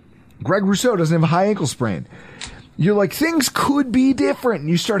 Greg Rousseau doesn't have a high ankle sprain. You're like, things could be different. And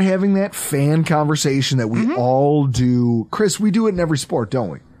you start having that fan conversation that we all do. Chris, we do it in every sport, don't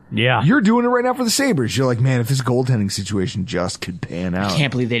we? Yeah. You're doing it right now for the Sabres. You're like, man, if this goaltending situation just could pan out. I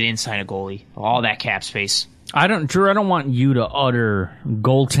can't believe they didn't sign a goalie. All that cap space. Drew, I don't want you to utter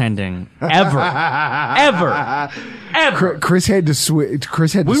goaltending ever. Chris had to switch.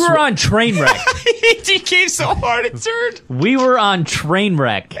 We were on Trainwreck. He came so hard it turned. We were on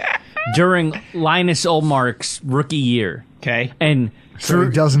Trainwreck during Linus Ullmark's rookie year. Okay. And Drew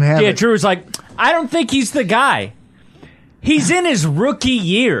doesn't have it. Drew was like, I don't think he's the guy. He's in his rookie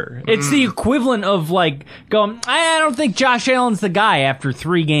year. It's the equivalent of like going, I don't think Josh Allen's the guy after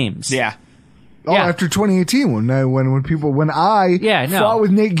 3 games. Yeah. Oh, yeah. After 2018, when I fought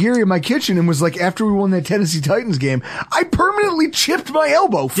with Nate Geary in my kitchen and was like, after we won that Tennessee Titans game, I permanently chipped my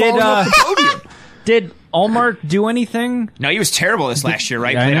elbow falling off the podium. Did Ullmark do anything? No, he was terrible this last year,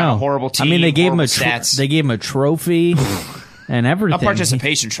 right? I Played know. on a horrible team. I mean, they gave him a trophy and everything. A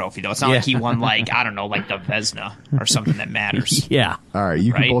participation trophy, though. It's not like he won, like, I don't know, like the Vezina or something that matters. Yeah. All right,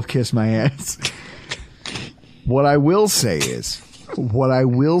 you can both kiss my ass. What I will say is, there's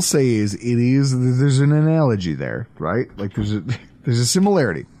an analogy there, right? Like there's a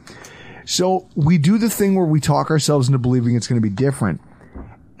similarity. So we do the thing where we talk ourselves into believing it's going to be different.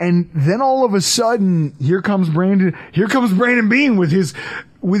 And then all of a sudden, here comes Brandon Bean with his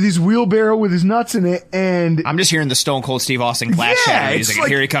wheelbarrow with his nuts in it, and I'm just hearing the Stone Cold Steve Austin Glass Shatter music. Like,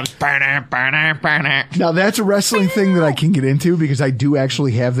 and here he comes. Now that's a wrestling thing that I can get into because I do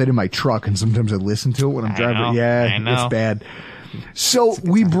actually have that in my truck, and sometimes I listen to it when I'm driving. It's bad. So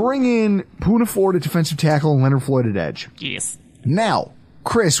we bring in Poona Ford at defensive tackle and Leonard Floyd at edge. Yes. Now,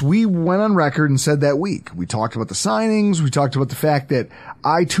 Chris, we went on record and said that week. We talked about the signings. We talked about the fact that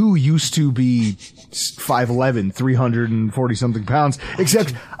I, too, used to be 5'11", 340-something pounds,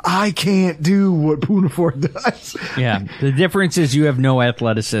 except I can't do what Poona Ford does. Yeah. The difference is you have no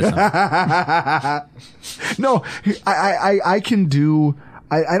athleticism. No, I can do...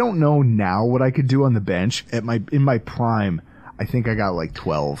 I don't know now what I could do on the bench. In my prime, I think I got like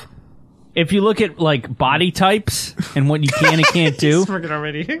 12. If you look at like body types and what you can and can't do, He's working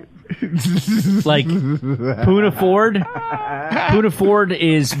already. Like Poona Ford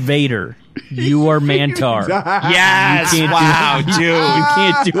is Vader. You are Mantar. Yes, wow, dude, you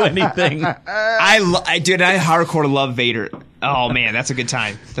can't do anything. I hardcore love Vader. Oh man, that's a good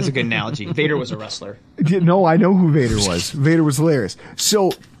time. That's a good analogy. Vader was a wrestler. No, I know who Vader was. Vader was hilarious.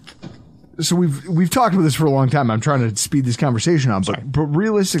 So we've talked about this for a long time. I'm trying to speed this conversation on, but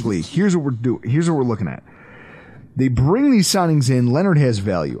realistically, here's what we're doing. Here's what we're looking at. They bring these signings in. Leonard has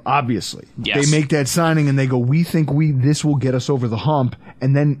value, obviously. Yes. They make that signing and they go, we think this will get us over the hump.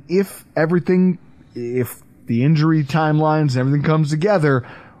 And then if the injury timelines and everything comes together,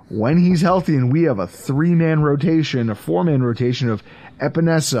 when he's healthy and we have a 4-man rotation of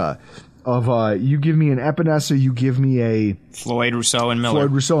Epinesa, you give me an Epinesa, you give me a Floyd, Rousseau, and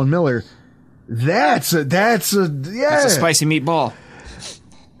Miller. That's a spicy meatball.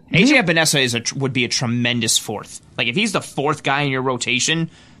 AJ Epinesa would be a tremendous fourth. Like if he's the fourth guy in your rotation,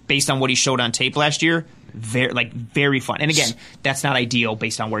 based on what he showed on tape last year, very fun. And again, that's not ideal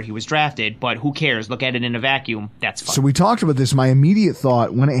based on where he was drafted, but who cares? Look at it in a vacuum. That's fun. So we talked about this. My immediate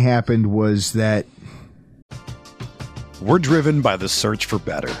thought when it happened was that we're driven by the search for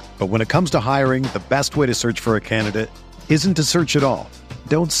better. But when it comes to hiring, the best way to search for a candidate isn't to search at all.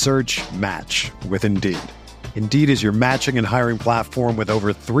 Don't search, match with Indeed. Indeed is your matching and hiring platform with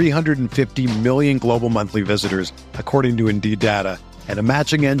over 350 million global monthly visitors, according to Indeed data, and a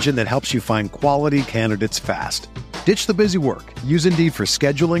matching engine that helps you find quality candidates fast. Ditch the busy work. Use Indeed for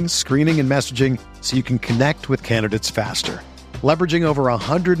scheduling, screening, and messaging so you can connect with candidates faster. Leveraging over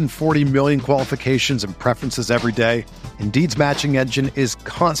 140 million qualifications and preferences every day, Indeed's matching engine is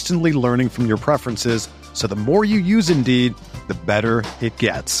constantly learning from your preferences, so the more you use Indeed, the better it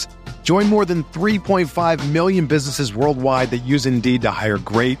gets. Join more than 3.5 million businesses worldwide that use Indeed to hire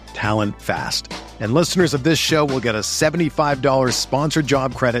great talent fast. And listeners of this show will get a $75 sponsored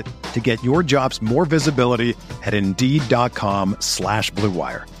job credit to get your jobs more visibility at Indeed.com/Blue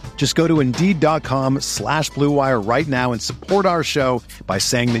Wire. Just go to Indeed.com/Blue Wire right now and support our show by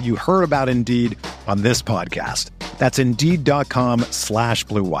saying that you heard about Indeed on this podcast. That's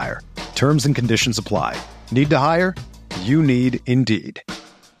Indeed.com/Blue Wire. Terms and conditions apply. Need to hire? You need Indeed.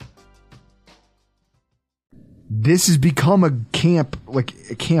 This has become a camp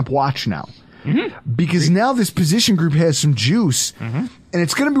watch now. Because now this position group has some juice, and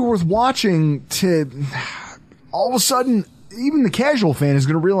it's going to be worth watching to all of a sudden, even the casual fan is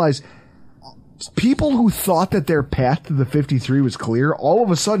going to realize people who thought that their path to the 53 was clear all of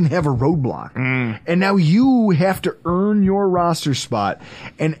a sudden have a roadblock. And now you have to earn your roster spot,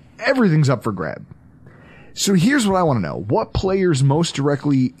 and everything's up for grab. So here's what I want to know. What players most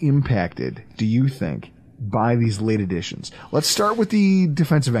directly impacted do you think by these late additions? Let's start with the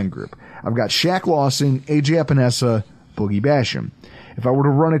defensive end group. I've got Shaq Lawson, AJ Epinesa, Boogie Basham. If I were to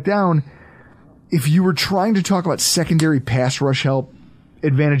run it down, if you were trying to talk about secondary pass rush help,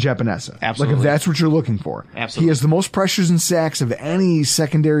 advantage Epinesa. Absolutely. Like if that's what you're looking for. Absolutely. He has the most pressures and sacks of any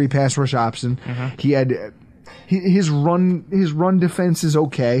secondary pass rush option. He had his run defense is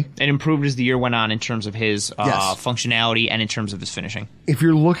okay. It improved as the year went on in terms of his functionality and in terms of his finishing. If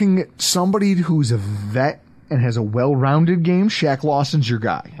you're looking at somebody who's a vet and has a well-rounded game, Shaq Lawson's your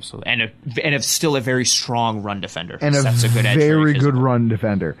guy. Absolutely. And still a very strong run defender. And that's a good edge, very good run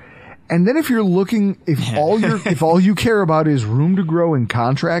defender. And then if you're looking, if all you care about is room to grow in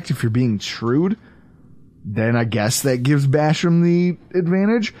contract, if you're being shrewd, then I guess that gives Basham the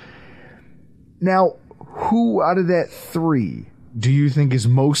advantage. Now, who out of that three do you think is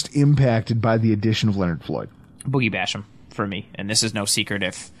most impacted by the addition of Leonard Floyd? Boogie Basham for me. And this is no secret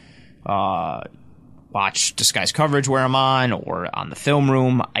if watch Disguised Coverage where I'm on or on the film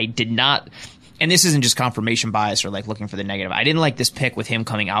room. I did not, and this isn't just confirmation bias or like looking for the negative. I didn't like this pick with him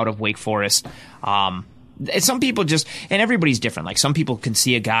coming out of Wake Forest. Some people just, and everybody's different. Like some people can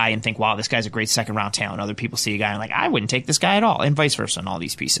see a guy and think, wow, this guy's a great second round talent. Other people see a guy and like, I wouldn't take this guy at all, and vice versa on all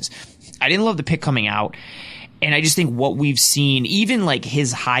these pieces. I didn't love the pick coming out. And I just think what we've seen, even like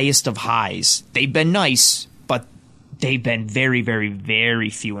his highest of highs, they've been nice, but they've been very, very, very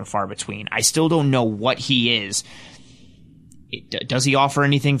few and far between. I still don't know what he is. Does he offer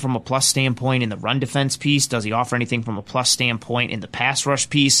anything from a plus standpoint in the run defense piece? Does he offer anything from a plus standpoint in the pass rush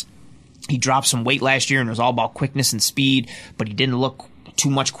piece? He dropped some weight last year and it was all about quickness and speed, but he didn't look too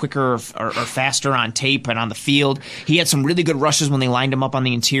much quicker or faster on tape and on the field. He had some really good rushes when they lined him up on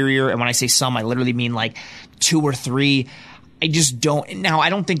the interior, and when I say some, I literally mean like 2 or 3. I just don't. Now, I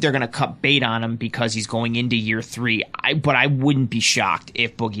don't think they're going to cut bait on him because he's going into year 3. But I wouldn't be shocked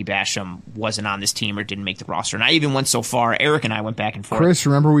if Boogie Basham wasn't on this team or didn't make the roster. And I even went so far, Eric and I went back and forth. Chris,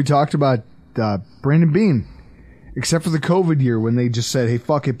 remember we talked about Brandon Beane? Except for the COVID year when they just said, hey,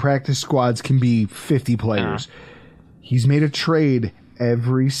 fuck it, practice squads can be 50 players. He's made a trade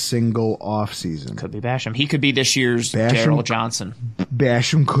every single offseason. Could be Basham. He could be this year's Darryl Johnson.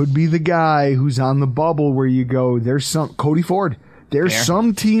 Basham could be the guy who's on the bubble where you go, there's some Cody Ford. There's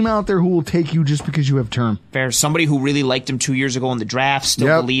some team out there who will take you just because you have term. Fair. Somebody who really liked him 2 years ago in the draft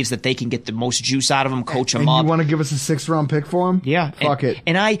still believes that they can get the most juice out of him, coach him up. And you want to give us a 6th round pick for him? Yeah. Fuck it.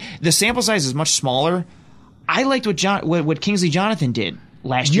 And the sample size is much smaller. I liked what Kingsley Jonathan did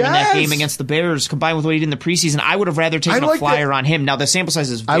last year in that game against the Bears, combined with what he did in the preseason. I would have rather taken a flyer on him. Now, the sample size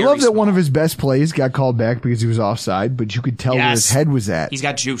is very I love that small. one of his best plays got called back because he was offside, but you could tell where his head was at. He's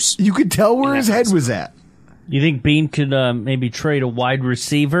got juice. You could tell where his head was at. You think Bean could maybe trade a wide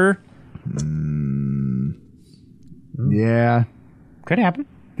receiver? Yeah. Could happen.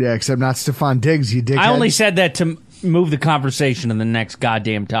 Yeah, except not Stephon Diggs, you dickhead. I only said that to move the conversation to the next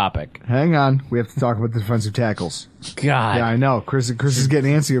goddamn topic. Hang on. We have to talk about the defensive tackles. God. Yeah, I know. Chris is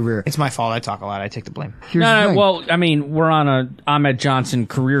getting antsy over here. It's my fault. I talk a lot. I take the blame. Well, I mean, we're on a Ahmed Johnson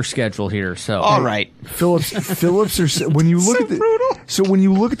career schedule here, so. All right. Phillips are when you look when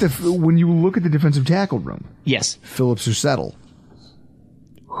you look at the defensive tackle room. Yes. Phillips or Settle.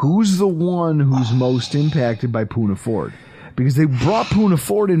 Who's the one who's most impacted by Poona Ford? because they brought Poona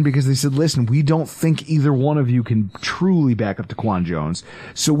Ford in because they said, listen, we don't think either one of you can truly back up Taquan Jones.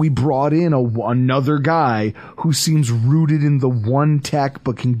 So we brought in another guy who seems rooted in the one tech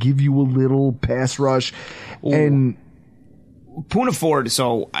but can give you a little pass rush. Ooh. And Poona Ford,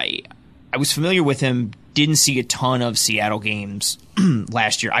 so I was familiar with him, didn't see a ton of Seattle games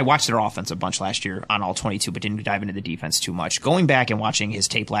last year. I watched their offense a bunch last year on all 22, but didn't dive into the defense too much. Going back and watching his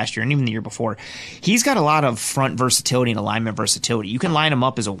tape last year and even the year before, he's got a lot of front versatility and alignment versatility. You can line him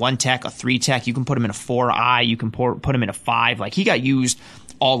up as a 1-tech, a 3-tech. You can put him in a 4-eye. You can put him in a 5. Like, he got used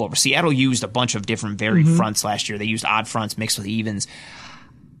all over. Seattle used a bunch of different varied fronts last year. They used odd fronts mixed with evens.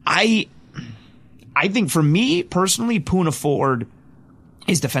 I think for me personally, Poona Ford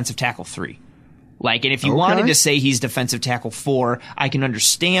is defensive tackle 3. Like, and if you wanted to say he's defensive tackle 4, I can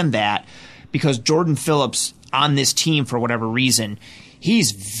understand that, because Jordan Phillips on this team, for whatever reason,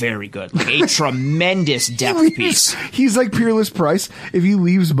 he's very good. Like, a tremendous depth piece. He's like Peerless Price. If he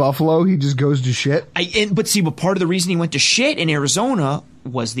leaves Buffalo, he just goes to shit. But part of the reason he went to shit in Arizona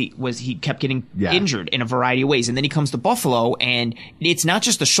was he kept getting injured in a variety of ways. And then he comes to Buffalo, and it's not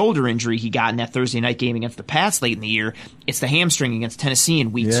just the shoulder injury he got in that Thursday night game against the Pats late in the year. It's the hamstring against Tennessee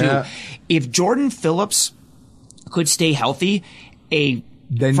in week 2. If Jordan Phillips could stay healthy, a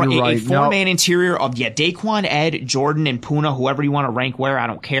 4-man interior of Daquan, Ed, Jordan, and Poona, whoever you want to rank where, I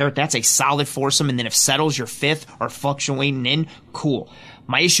don't care. That's a solid foursome. And then if Settle's your 5th or fluctuating in, cool.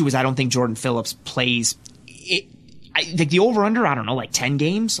 My issue is I don't think Jordan Phillips plays like the over-under, I don't know, like 10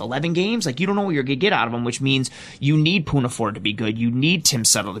 games, 11 games. Like, you don't know what you're going to get out of him, which means you need Poona Ford to be good. You need Tim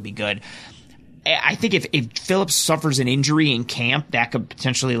Settle to be good. I think if Phillips suffers an injury in camp, that could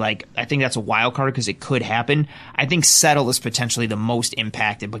potentially, like, I think that's a wild card because it could happen. I think Settle is potentially the most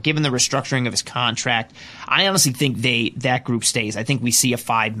impacted, but given the restructuring of his contract, I honestly think that group stays. I think we see a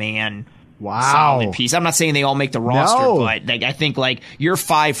 5-man solid piece. I'm not saying they all make the roster, but like, I think like your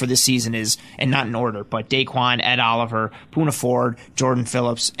 5 for this season is, and not in order, but Daquan, Ed Oliver, Poona Ford, Jordan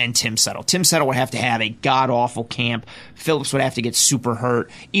Phillips, and Tim Settle. Tim Settle would have to have a god-awful camp. Phillips would have to get super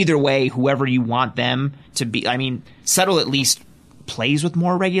hurt. Either way, whoever you want them to be, I mean, Settle at least plays with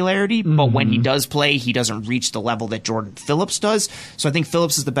more regularity, but when he does play, he doesn't reach the level that Jordan Phillips does. So I think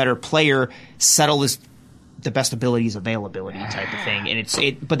Phillips is the better player. Settle is the best abilities availability type of thing,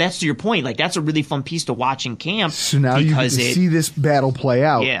 and but that's to your point, like, that's a really fun piece to watch in camp. So now you can see this battle play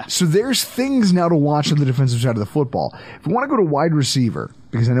out. So there's things now to watch on the defensive side of the football. If we want to go to wide receiver,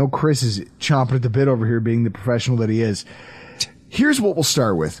 because I know Chris is chomping at the bit over here being the professional that he is, here's what we'll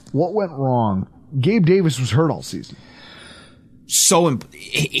start with. What went wrong? Gabe Davis was hurt all season. So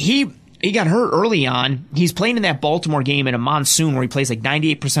he got hurt early on. He's playing in that Baltimore game in a monsoon where he plays like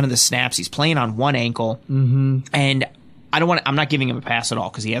 98% of the snaps. He's playing on one ankle. And I'm not giving him a pass at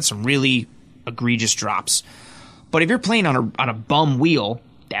all because he had some really egregious drops. But if you're playing on a bum wheel,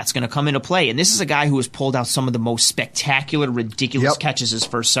 that's going to come into play. And this is a guy who has pulled out some of the most spectacular, ridiculous catches his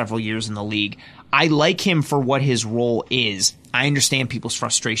first several years in the league. I like him for what his role is. I understand people's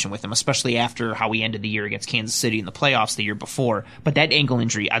frustration with him, especially after how he ended the year against Kansas City in the playoffs the year before. But that ankle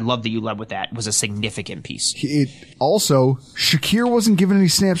injury, I love that you led with that, was a significant piece. Also, Shakir wasn't given any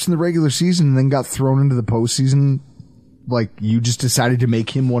snaps in the regular season and then got thrown into the postseason. Like, you just decided to make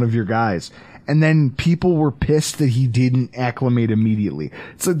him one of your guys. And then people were pissed that he didn't acclimate immediately.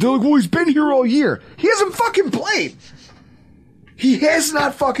 It's like, they're like, well, he's been here all year. He hasn't fucking played. He has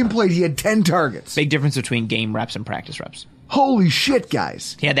not fucking played. He had 10 targets. Big difference between game reps and practice reps. Holy shit,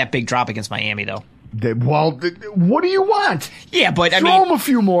 guys. He had that big drop against Miami, though. What do you want? Yeah, but throw him a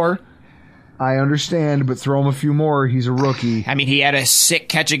few more. I understand, but throw him a few more. He's a rookie. I mean, he had a sick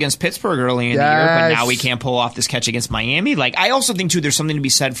catch against Pittsburgh early in the year, but now he can't pull off this catch against Miami. Like, I also think, too, there's something to be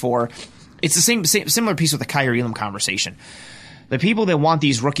said for, it's the same similar piece with the Kyrie Elam conversation. The people that want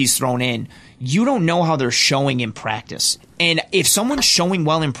these rookies thrown in, you don't know how they're showing in practice. And if someone's showing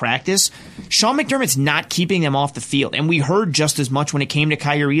well in practice, Sean McDermott's not keeping them off the field. And we heard just as much when it came to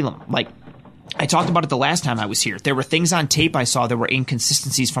Kyrie Elam. Like, I talked about it the last time I was here. There were things on tape I saw that were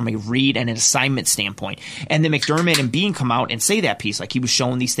inconsistencies from a read and an assignment standpoint. And then McDermott and Bean come out and say that piece, like he was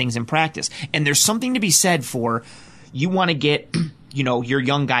showing these things in practice. And there's something to be said for, you want to get, your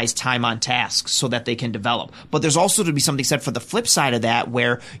young guys time on task so that they can develop. But there's also to be something said for the flip side of that,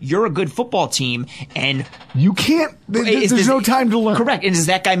 where you're a good football team and you can't, there's no time to learn. Correct. And does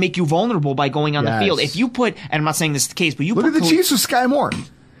that guy make you vulnerable by going on the field? If you put, and I'm not saying this is the case, but look at the Chiefs with Sky Moore.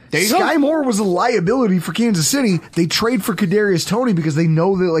 Sky Moore was a liability for Kansas City. They trade for Kadarius Toney because they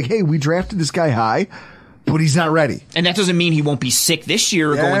know that, like, hey, we drafted this guy high, but he's not ready. And that doesn't mean he won't be sick this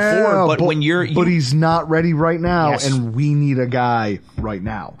year or going forward. But when but he's not ready right now, and we need a guy right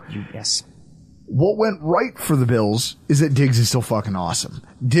now. Yes. What went right for the Bills is that Diggs is still fucking awesome.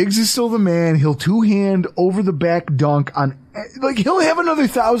 Diggs is still the man. He'll two-hand over the back dunk on, like, he'll have another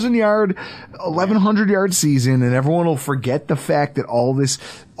 1,000-yard, 1,100-yard season, and everyone will forget the fact that all this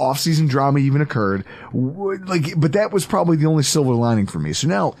off-season drama even occurred. Like, but that was probably the only silver lining for me. So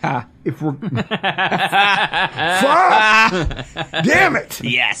now, if we're, fuck, damn it.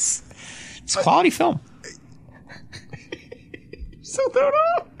 Yes. It's a quality film. So thrown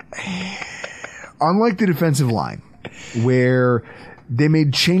off. Unlike the defensive line, where they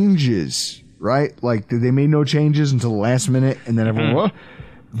made changes, right? Like, they made no changes until the last minute, and then everyone,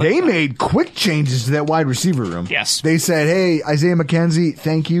 they made quick changes to that wide receiver room. Yes. They said, hey, Isaiah McKenzie,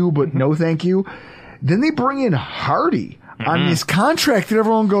 thank you, but no thank you. Then they bring in Hardy on this contract that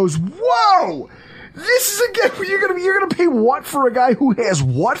everyone goes, whoa! This is again, you're gonna pay what for a guy who has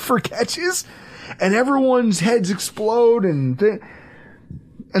what for catches? And everyone's heads explode, and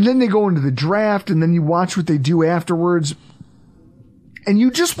then they go into the draft, and then you watch what they do afterwards. And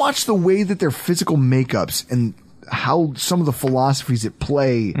you just watch the way that their physical makeups and how some of the philosophies at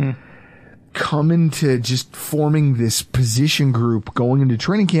play come into just forming this position group going into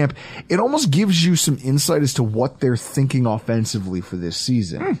training camp. It almost gives you some insight as to what they're thinking offensively for this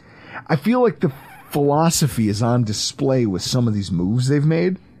season. I feel like the philosophy is on display with some of these moves they've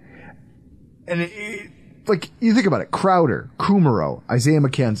made. And like, you think about it, Crowder, Kumaro, Isaiah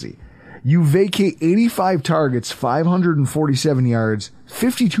McKenzie. You vacate 85 targets, 547 yards,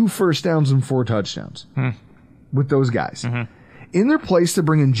 52 first downs, and 4 touchdowns with those guys. In their place, to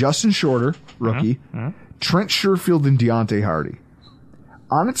bring in Justin Shorter, rookie, Trent Sherfield, and Deontay Hardy.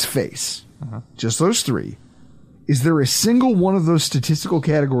 On its face, just those three, is there a single one of those statistical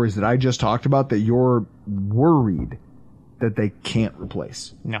categories that I just talked about that you're worried that they can't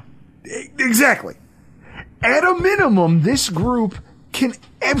replace? No. Exactly. At a minimum, this group can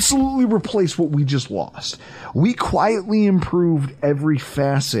absolutely replace what we just lost. We quietly improved every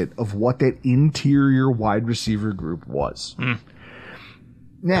facet of what that interior wide receiver group was.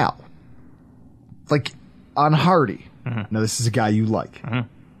 Now, like on Hardy, now this is a guy you like.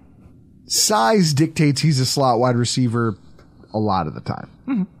 Size dictates he's a slot wide receiver a lot of the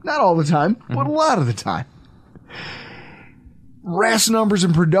time. Not all the time, but a lot of the time. RAS numbers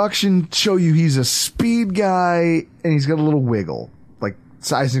and production show you he's a speed guy, and he's got a little wiggle. Like,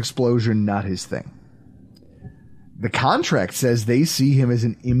 size and explosion, not his thing. The contract says they see him as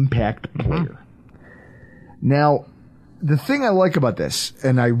an impact player. Now, the thing I like about this,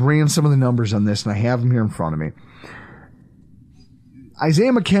 and I ran some of the numbers on this, and I have them here in front of me.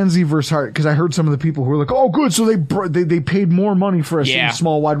 Isaiah McKenzie versus Hart, because I heard some of the people who were like, oh, good, so they paid more money for a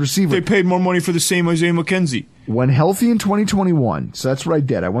small wide receiver. They paid more money for the same Isaiah McKenzie. When healthy in 2021, so that's what I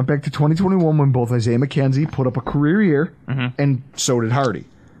did. I went back to 2021 when both Isaiah McKenzie put up a career year, and so did Hardy.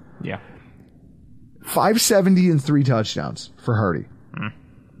 Yeah. 570 and 3 touchdowns for Hardy.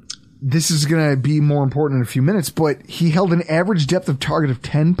 This is going to be more important in a few minutes, but he held an average depth of target of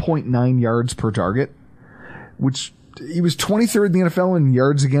 10.9 yards per target, which he was 23rd in the NFL in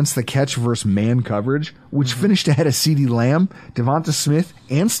yards against the catch versus man coverage, which finished ahead of CeeDee Lamb, Devonta Smith,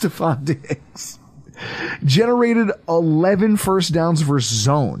 and Stephon Diggs. Generated 11 first downs versus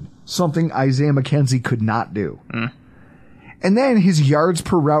zone, something Isaiah McKenzie could not do. And then his yards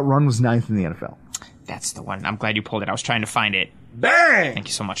per route run was 9th in the NFL. That's the one. I'm glad you pulled it. I was trying to find it. Bang! Thank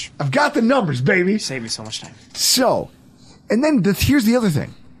you so much. I've got the numbers, baby. Saved me so much time. So, and then here's the other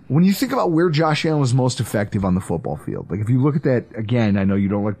thing. When you think about where Josh Allen was most effective on the football field, like if you look at that, again, I know you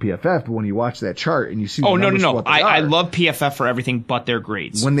don't like PFF, but when you watch that chart and you see I love PFF for everything but their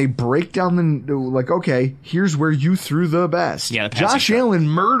grades. When they break down okay, here's where you threw the best. Yeah, Josh Allen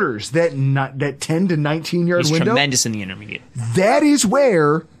murders that 10 to 19 yard window. He's tremendous in the intermediate. That is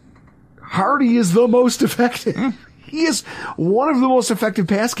where Hardy is the most effective. He is one of the most effective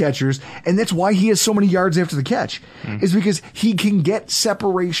pass catchers, and that's why he has so many yards after the catch, is because he can get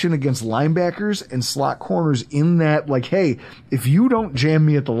separation against linebackers and slot corners in that, like, hey, if you don't jam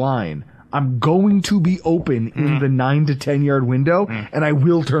me at the line, I'm going to be open in the 9 to 10 yard window, and I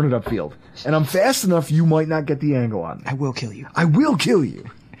will turn it upfield. And I'm fast enough, you might not get the angle on me. I will kill you. I will kill you.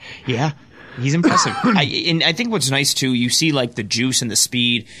 Yeah, he's impressive. And I think what's nice, too, you see, like, the juice and the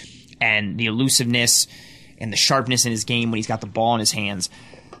speed and the elusiveness and the sharpness in his game when he's got the ball in his hands.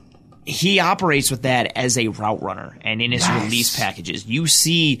 He operates with that as a route runner and in his release packages. You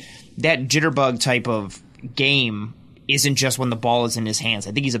see that jitterbug type of game isn't just when the ball is in his hands.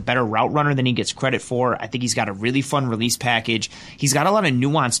 I think he's a better route runner than he gets credit for. I think he's got a really fun release package. He's got a lot of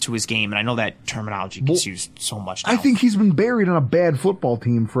nuance to his game, and I know that terminology gets used so much now. I think he's been buried on a bad football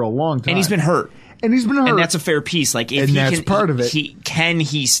team for a long time. And he's been hurt. And that's a fair piece. Like, if part of it. Can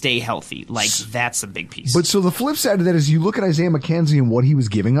he stay healthy? Like, that's a big piece. But so the flip side of that is you look at Isaiah McKenzie and what he was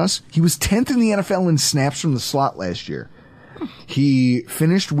giving us. He was 10th in the NFL in snaps from the slot last year. He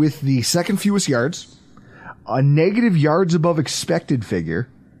finished with the second fewest yards, a negative yards above expected figure,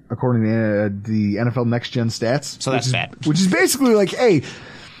 according to the NFL Next Gen Stats. So that's bad. Which is basically like, hey,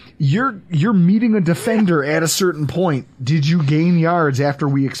 you're meeting a defender at a certain point. Did you gain yards after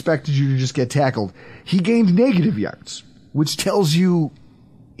we expected you to just get tackled? He gained negative yards, which tells you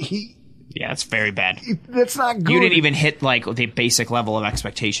yeah, that's very bad. That's not good. You didn't even hit like the basic level of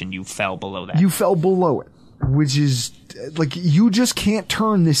expectation. You fell below that. You fell below it, which is like you just can't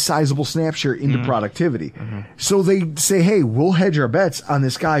turn this sizable snap share into productivity. So they say, hey, we'll hedge our bets on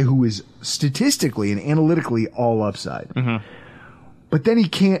this guy who is statistically and analytically all upside. But then he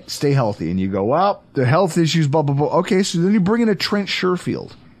can't stay healthy. And you go, well, the health issues, blah, blah, blah. Okay, so then you bring in a Trent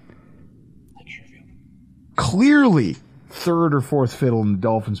Sherfield. Clearly third or fourth fiddle in the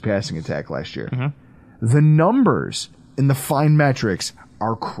Dolphins' passing attack last year. The numbers in the fine metrics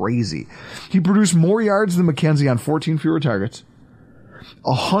are crazy. He produced more yards than McKenzie on 14 fewer targets,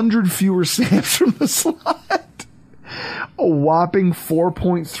 100 fewer snaps from the slot, a whopping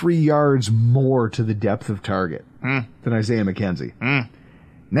 4.3 yards more to the depth of target than Isaiah McKenzie.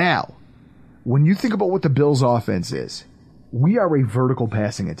 Now, when you think about what the Bills' offense is, we are a vertical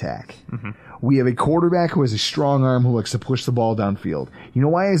passing attack. We have a quarterback who has a strong arm who likes to push the ball downfield. You know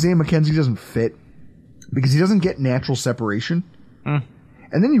why Isaiah McKenzie doesn't fit? Because he doesn't get natural separation. And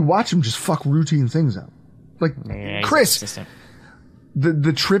then you watch him just fuck routine things up. Like, Chris,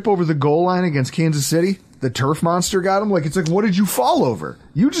 the trip over the goal line against Kansas City, the turf monster got him. Like, it's like, what did you fall over?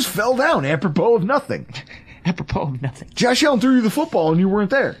 You just fell down apropos of nothing. Apropos of nothing. Josh Allen threw you the football and you weren't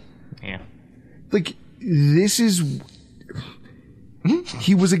there. Yeah. Like, this is...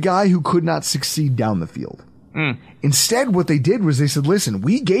 He was a guy who could not succeed down the field. Instead, what they did was they said, listen,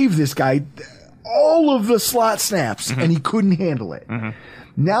 we gave this guy all of the slot snaps and he couldn't handle it.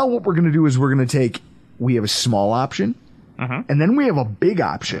 Now what we're going to do is we're going to we have a small option and then we have a big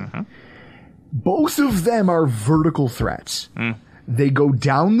option. Both of them are vertical threats. They go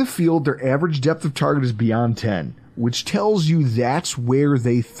down the field. Their average depth of target is beyond 10, which tells you that's where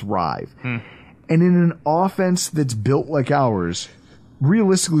they thrive. And in an offense that's built like ours,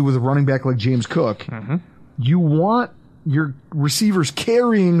 realistically with a running back like James Cook, you want your receivers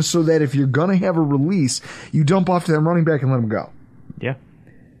carrying so that if you're going to have a release, you dump off to that running back and let him go. Yeah.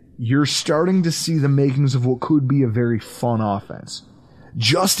 You're starting to see the makings of what could be a very fun offense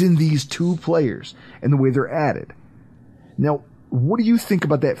just in these two players and the way they're added. Now, what do you think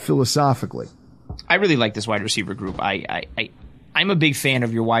about that philosophically? I really like this wide receiver group. I'm a big fan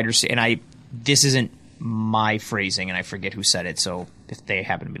of your wide receiver, and this isn't my phrasing, and I forget who said it, so if they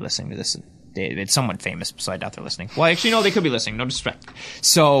happen to be listening to this, it's someone famous, so I doubt they're listening. Well, actually, no, they could be listening. No disrespect.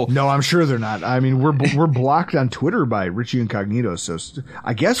 So no, I'm sure they're not. I mean, we're blocked on Twitter by Richie Incognito, so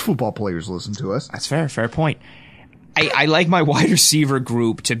I guess football players listen to us. That's fair point. I like my wide receiver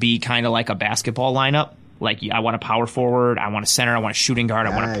group to be kind of like a basketball lineup. Like, I want a power forward, I want a center, I want a shooting guard,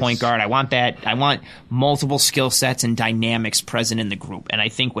 I want a point guard. I want that. I want multiple skill sets and dynamics present in the group. And I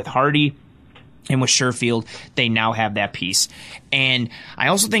think with Hardy and with Sherfield, they now have that piece. And I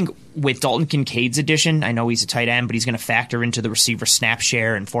also think with Dalton Kincaid's addition, I know he's a tight end, but he's going to factor into the receiver snap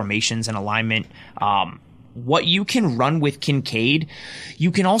share and formations and alignment. What you can run with Kincaid,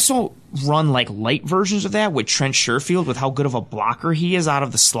 you can also run like light versions of that with Trent Sherfield, with how good of a blocker he is out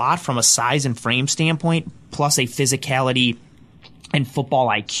of the slot from a size and frame standpoint, plus a physicality and football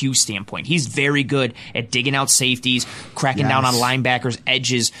IQ standpoint. He's very good at digging out safeties, cracking down on linebackers,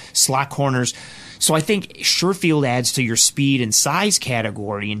 edges, slot corners. So I think Sherfield adds to your speed and size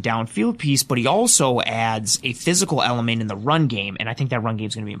category and downfield piece, but he also adds a physical element in the run game, and I think that run game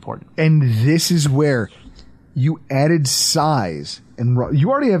is going to be important. And this is where you added size, and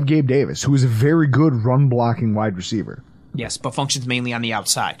you already have Gabe Davis, who is a very good run-blocking wide receiver. Yes, but functions mainly on the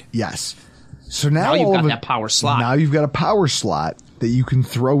outside. Yes. So now you've got that power slot. Now you've got a power slot that you can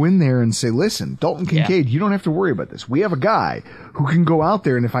throw in there and say, listen, Dalton Kincaid, you don't have to worry about this. We have a guy who can go out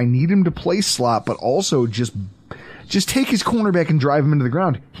there, and if I need him to play slot, but also just take his cornerback and drive him into the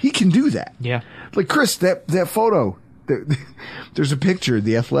ground, he can do that. Yeah. Like, Chris, that photo, there's a picture,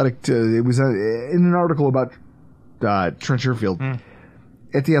 The Athletic, it was in an article about Trent Sherfield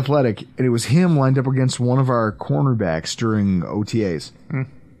at The Athletic, and it was him lined up against one of our cornerbacks during OTAs.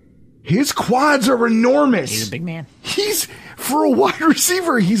 His quads are enormous. He's a big man. For a wide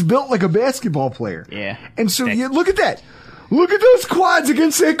receiver, he's built like a basketball player. Yeah. And so look at that. Look at those quads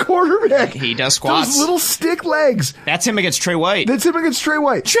against that quarterback. He does squats. Those little stick legs. That's him against Trey White. Trey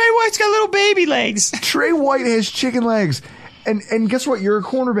White's got little baby legs. Trey White has chicken legs. And guess what? You're a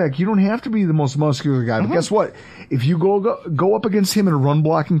cornerback. You don't have to be the most muscular guy. But guess what? If you go up against him in a run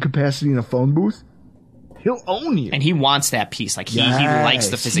blocking capacity in a phone booth, he'll own you. And he wants that piece. Like, he likes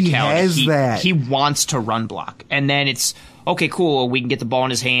the physicality. He has that. He wants to run block. And then it's, okay, cool, we can get the ball in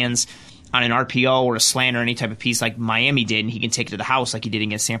his hands on an RPO or a slant or any type of piece like Miami did, and he can take it to the house like he did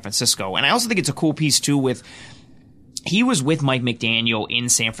against San Francisco. And I also think it's a cool piece, too, he was with Mike McDaniel in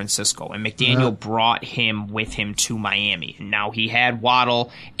San Francisco, and McDaniel brought him with him to Miami. And now he had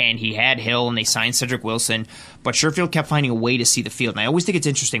Waddle, and he had Hill, and they signed Cedric Wilson, but Sherfield kept finding a way to see the field. And I always think it's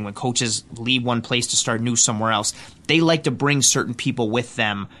interesting when coaches leave one place to start new somewhere else. They like to bring certain people with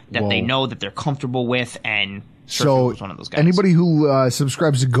them that they know that they're comfortable with, and Sherfield was one of those guys. Anybody who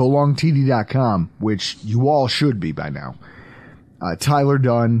subscribes to GoLongTD.com, which you all should be by now, Tyler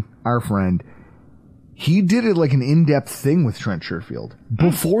Dunn, our friend, he did it like an in-depth thing with Trent Sherfield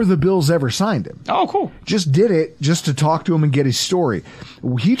before the Bills ever signed him. Oh, cool. Just did it just to talk to him and get his story.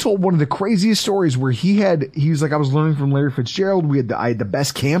 He told one of the craziest stories where he was like, I was learning from Larry Fitzgerald. I had the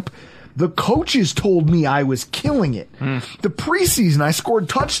best camp. The coaches told me I was killing it. The preseason, I scored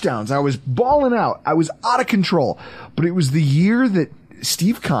touchdowns. I was balling out. I was out of control. But it was the year that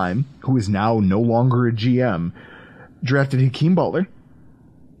Steve Keim, who is now no longer a GM, drafted Hakeem Butler.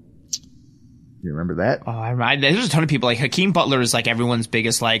 You remember that? Oh, there's a ton of people. Like, Hakeem Butler is like everyone's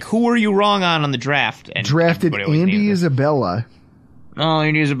biggest, like, who are you wrong on the draft? And drafted Andy Isabella. Oh,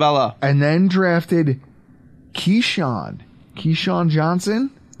 Andy Isabella. And then drafted Keyshawn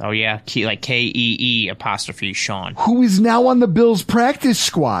Johnson. Oh, yeah. Like K-E-E apostrophe Sean. Who is now on the Bills practice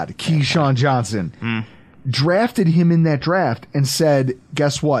squad, Keyshawn Johnson. Drafted him in that draft and said,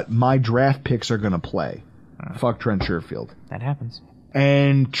 guess what? My draft picks are going to play. Fuck Trent Sherfield. That happens.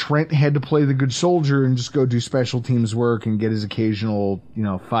 And Trent had to play the good soldier and just go do special teams work and get his occasional,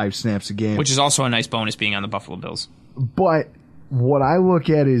 5 snaps a game. Which is also a nice bonus being on the Buffalo Bills. But what I look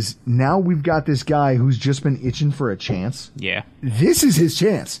at is now we've got this guy who's just been itching for a chance. Yeah. This is his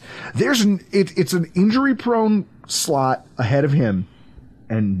chance. It's an injury-prone slot ahead of him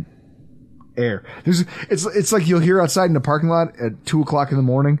and air. It's like you'll hear outside in the parking lot at 2 o'clock in the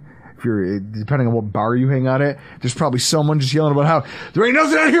morning. If you're, depending on what bar you hang out at, there's probably someone just yelling about how there ain't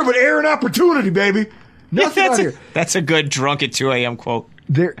nothing out here but air and opportunity, baby. Nothing out here. That's a good drunk at 2 a.m. quote.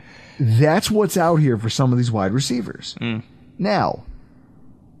 That's what's out here for some of these wide receivers. Now,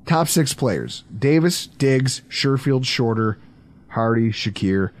 top 6 players: Davis, Diggs, Sherfield, Shorter, Hardy,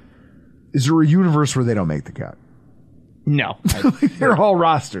 Shakir. Is there a universe where they don't make the cut? No. They're all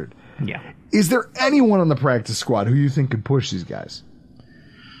rostered. Yeah. Is there anyone on the practice squad who you think could push these guys?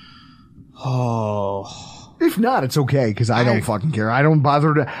 Oh. If not, it's okay, because I don't fucking care. I don't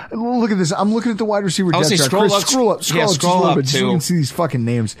bother to look at this. I'm looking at the wide receiver depth chart. Scroll up just a little bit, just so you can see these fucking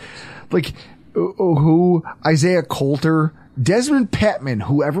names. Like, who? Isaiah Coulter, Desmond Pettman,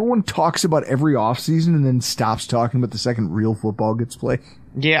 who everyone talks about every offseason and then stops talking about the second real football gets played.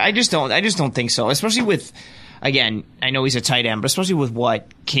 Yeah, I just don't think so. Especially with, again, I know he's a tight end, but especially with what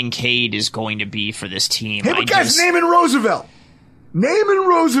Kincaid is going to be for this team. Hey, but guys, Naaman Roosevelt. Naaman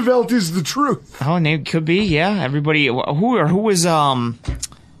Roosevelt is the truth. Oh, name could be, yeah. Everybody, who was,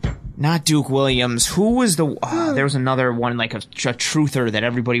 not Duke Williams. Who was there was another one, like a truther that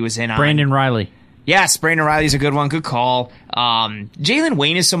everybody was in on. Brandon Riley. Yes, Brandon Riley's a good one. Good call. Jalen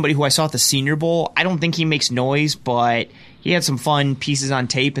Wayne is somebody who I saw at the Senior Bowl. I don't think he makes noise, but he had some fun pieces on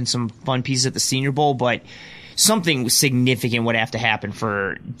tape and some fun pieces at the Senior Bowl, but something significant would have to happen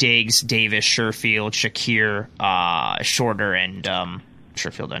for Diggs, Davis, Sherfield, Shakir, Shorter, and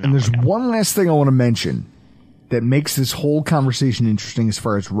Sherfield. And there's one last thing I want to mention that makes this whole conversation interesting as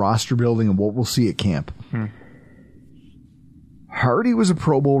far as roster building and what we'll see at camp. Hardy was a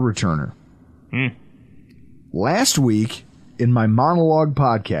Pro Bowl returner. Last week, in my monologue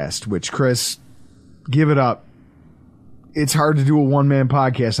podcast, which, Chris, give it up. It's hard to do a one-man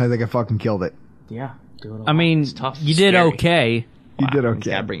podcast, and I think I fucking killed it. Yeah. I mean, you did okay. You did okay.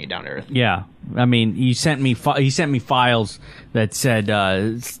 Gotta bring it down to earth. Yeah, I mean, you sent me files that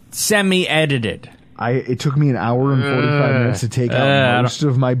said semi-edited. It took me an hour and 45 minutes to take out most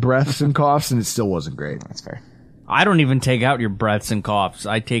of my breaths and coughs, and it still wasn't great. That's fair. I don't even take out your breaths and coughs.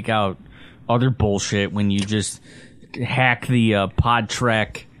 I take out other bullshit when you just hack the pod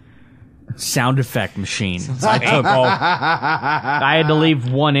track sound effect machine. I had to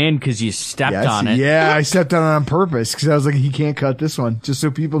leave one in because you stepped on it. Yeah, I stepped on it on purpose because I was like, he can't cut this one, just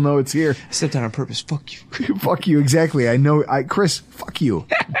so people know it's here. I stepped on purpose. Fuck you. Fuck you, exactly. I know. Chris, fuck you.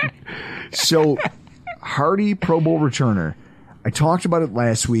 So, Hardy, Pro Bowl returner. I talked about it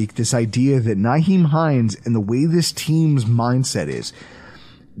last week, this idea that Nyheim Hines and the way this team's mindset is,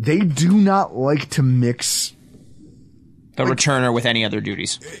 they do not like to mix the returner with any other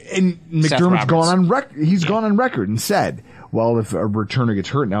duties. And McDermott's gone on record. He's gone on record and said, well, if a returner gets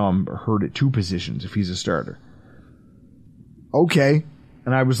hurt, now I'm hurt at 2 positions if he's a starter. Okay.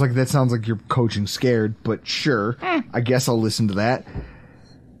 And I was like, that sounds like you're coaching scared, but sure. I guess I'll listen to that.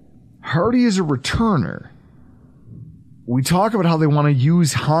 Hardy is a returner. We talk about how they want to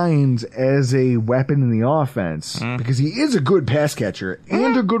use Hines as a weapon in the offense because he is a good pass catcher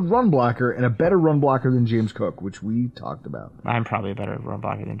and a good run blocker and a better run blocker than James Cook, which we talked about. I'm probably a better run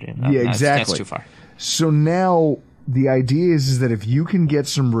blocker than James. Yeah, exactly. That's too far. So now the idea is that if you can get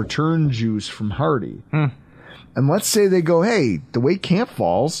some return juice from Hardy, and let's say they go, hey, the way camp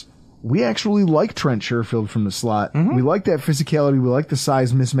falls, we actually like Trent Sherfield from the slot. We like that physicality. We like the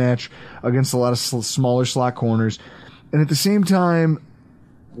size mismatch against a lot of smaller slot corners. And at the same time,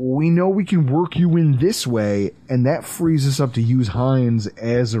 we know we can work you in this way, and that frees us up to use Hines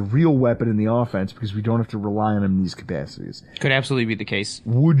as a real weapon in the offense because we don't have to rely on him in these capacities. Could absolutely be the case.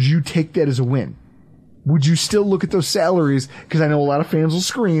 Would you take that as a win? Would you still look at those salaries? Because I know a lot of fans will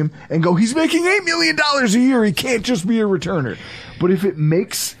scream and go, he's making $8 million a year. He can't just be a returner. But if it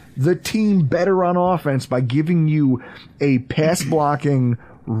makes the team better on offense by giving you a pass blocking,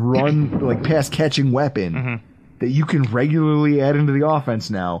 pass catching weapon that you can regularly add into the offense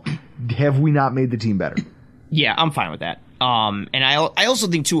now, have we not made the team better? Yeah, I'm fine with that. And I also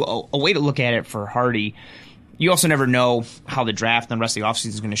think, too, a way to look at it for Hardy, you also never know how the draft and the rest of the offseason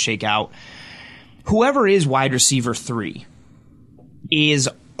is going to shake out. Whoever is wide receiver 3 is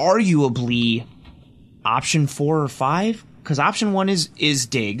arguably option 4 or 5, because option 1 is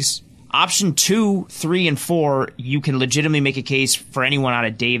Diggs. Option 2, 3, and 4, you can legitimately make a case for anyone out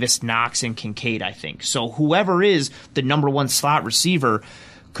of Davis, Knox, and Kincaid, I think. So whoever is the number 1 slot receiver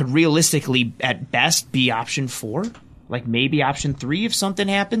could realistically, at best, be option 4. Like maybe option 3 if something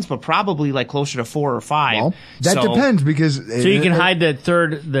happens, but probably like closer to 4 or 5. Well, that depends because... So you can hide that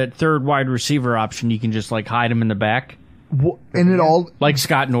third wide receiver option. You can just like hide him in the back. And it all... Like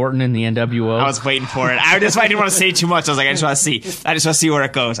Scott Norton in the NWO. I was waiting for it. That's why I didn't want to say too much. I was like, I just want to see where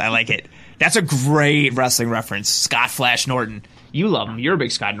it goes. I like it. That's a great wrestling reference. Scott Flash Norton. You love him. You're a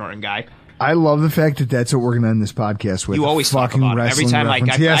big Scott Norton guy. I love the fact that that's what we're going to end this podcast with. You always talk about it. Every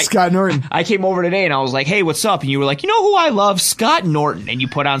time, Scott Norton. I came over today and I was like, hey, what's up? And you were like, you know who I love? Scott Norton. And you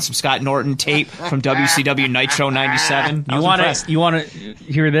put on some Scott Norton tape from WCW Nitro 97. You want to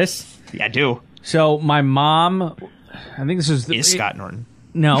hear this? Yeah, I do. So my mom... I think this is Scott Norton.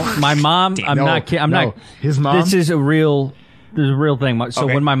 No, my mom. I'm not kidding. Not his mom. This is a real thing. So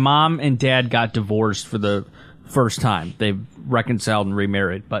when my mom and dad got divorced for the first time, they reconciled and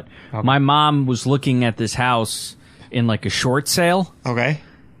remarried. But my mom was looking at this house in like a short sale. Okay.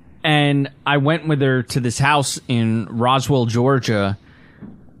 And I went with her to this house in Roswell, Georgia,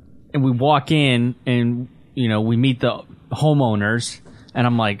 and we walk in and we meet the homeowners, and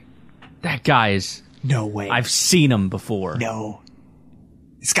I'm like, that guy is. No way. I've seen him before. No.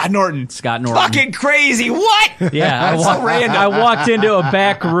 Scott Norton. Fucking crazy. What? Yeah. I walked into a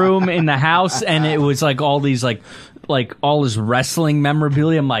back room in the house and it was like all these like all his wrestling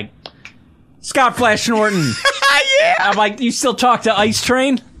memorabilia. I'm like, Scott Flash Norton. Yeah. I'm like, you still talk to Ice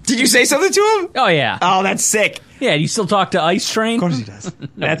Train? Did you say something to him? Oh, yeah. Oh, that's sick. Yeah, you still talk to Ice Train? Of course he does.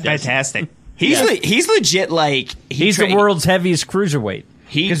 That's fantastic. He's legit like... He's the world's heaviest cruiserweight.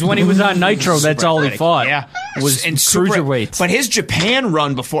 Because when he was on Nitro, that's all he fought. Yeah, was cruiserweights. But his Japan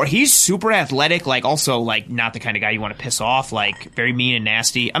run before, he's super athletic. Like also like not the kind of guy you want to piss off. Like very mean and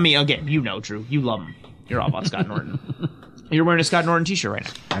nasty. I mean, again, Drew, you love him. You're all about Scott Norton. You're wearing a Scott Norton t-shirt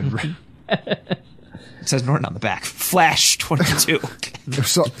right now. It says Norton on the back. Flash 22.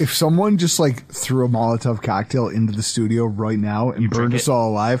 If someone just like threw a Molotov cocktail into the studio right now and burned us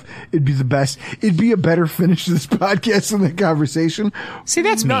all alive, it'd be the best. It'd be a better finish to this podcast than the conversation. See,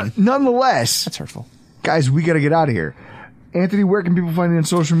 that's mean. Nonetheless, that's hurtful. Guys, we got to get out of here. Anthony, where can people find you on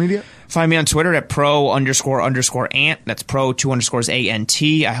social media? Find me on Twitter at pro__ant. That's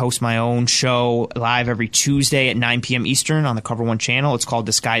pro_ANT. I host my own show live every Tuesday at 9 p.m. Eastern on the Cover One channel. It's called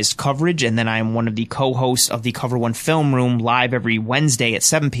Disguised Coverage. And then I am one of the co-hosts of the Cover One Film Room live every Wednesday at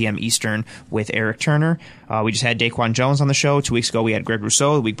 7 p.m. Eastern with Eric Turner. We just had Daquan Jones on the show. 2 weeks ago, we had Greg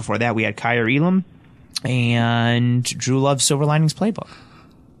Rousseau. The week before that, we had Kyer Elam. And Drew loves Silver Linings Playbook.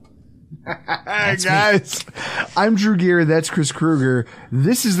 Hi, guys. I'm Drew Gear. That's Chris Kruger.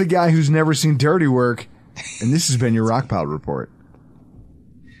 This is the guy who's never seen dirty work. And this has been your Rockpile Report.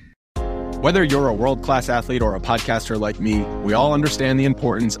 Whether you're a world-class athlete or a podcaster like me, we all understand the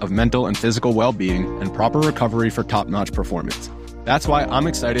importance of mental and physical well-being and proper recovery for top-notch performance. That's why I'm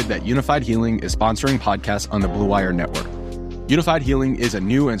excited that Unified Healing is sponsoring podcasts on the Blue Wire Network. Unified Healing is a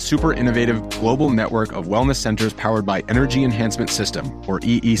new and super innovative global network of wellness centers powered by Energy Enhancement System, or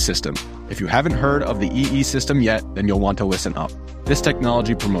EE System. If you haven't heard of the EE System yet, then you'll want to listen up. This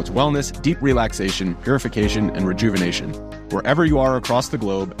technology promotes wellness, deep relaxation, purification, and rejuvenation. Wherever you are across the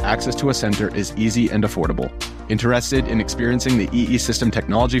globe, access to a center is easy and affordable. Interested in experiencing the EE System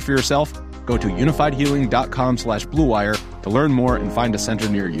technology for yourself? Go to unifiedhealing.com/bluewire to learn more and find a center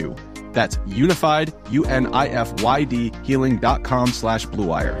near you. That's unified, UNIFYD,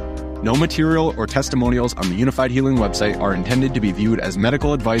 healing.com/bluewire. No material or testimonials on the Unified Healing website are intended to be viewed as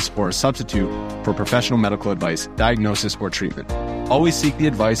medical advice or a substitute for professional medical advice, diagnosis, or treatment. Always seek the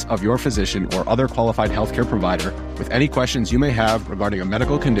advice of your physician or other qualified healthcare provider with any questions you may have regarding a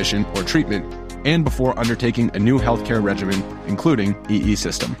medical condition or treatment and before undertaking a new healthcare regimen, including EE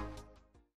System.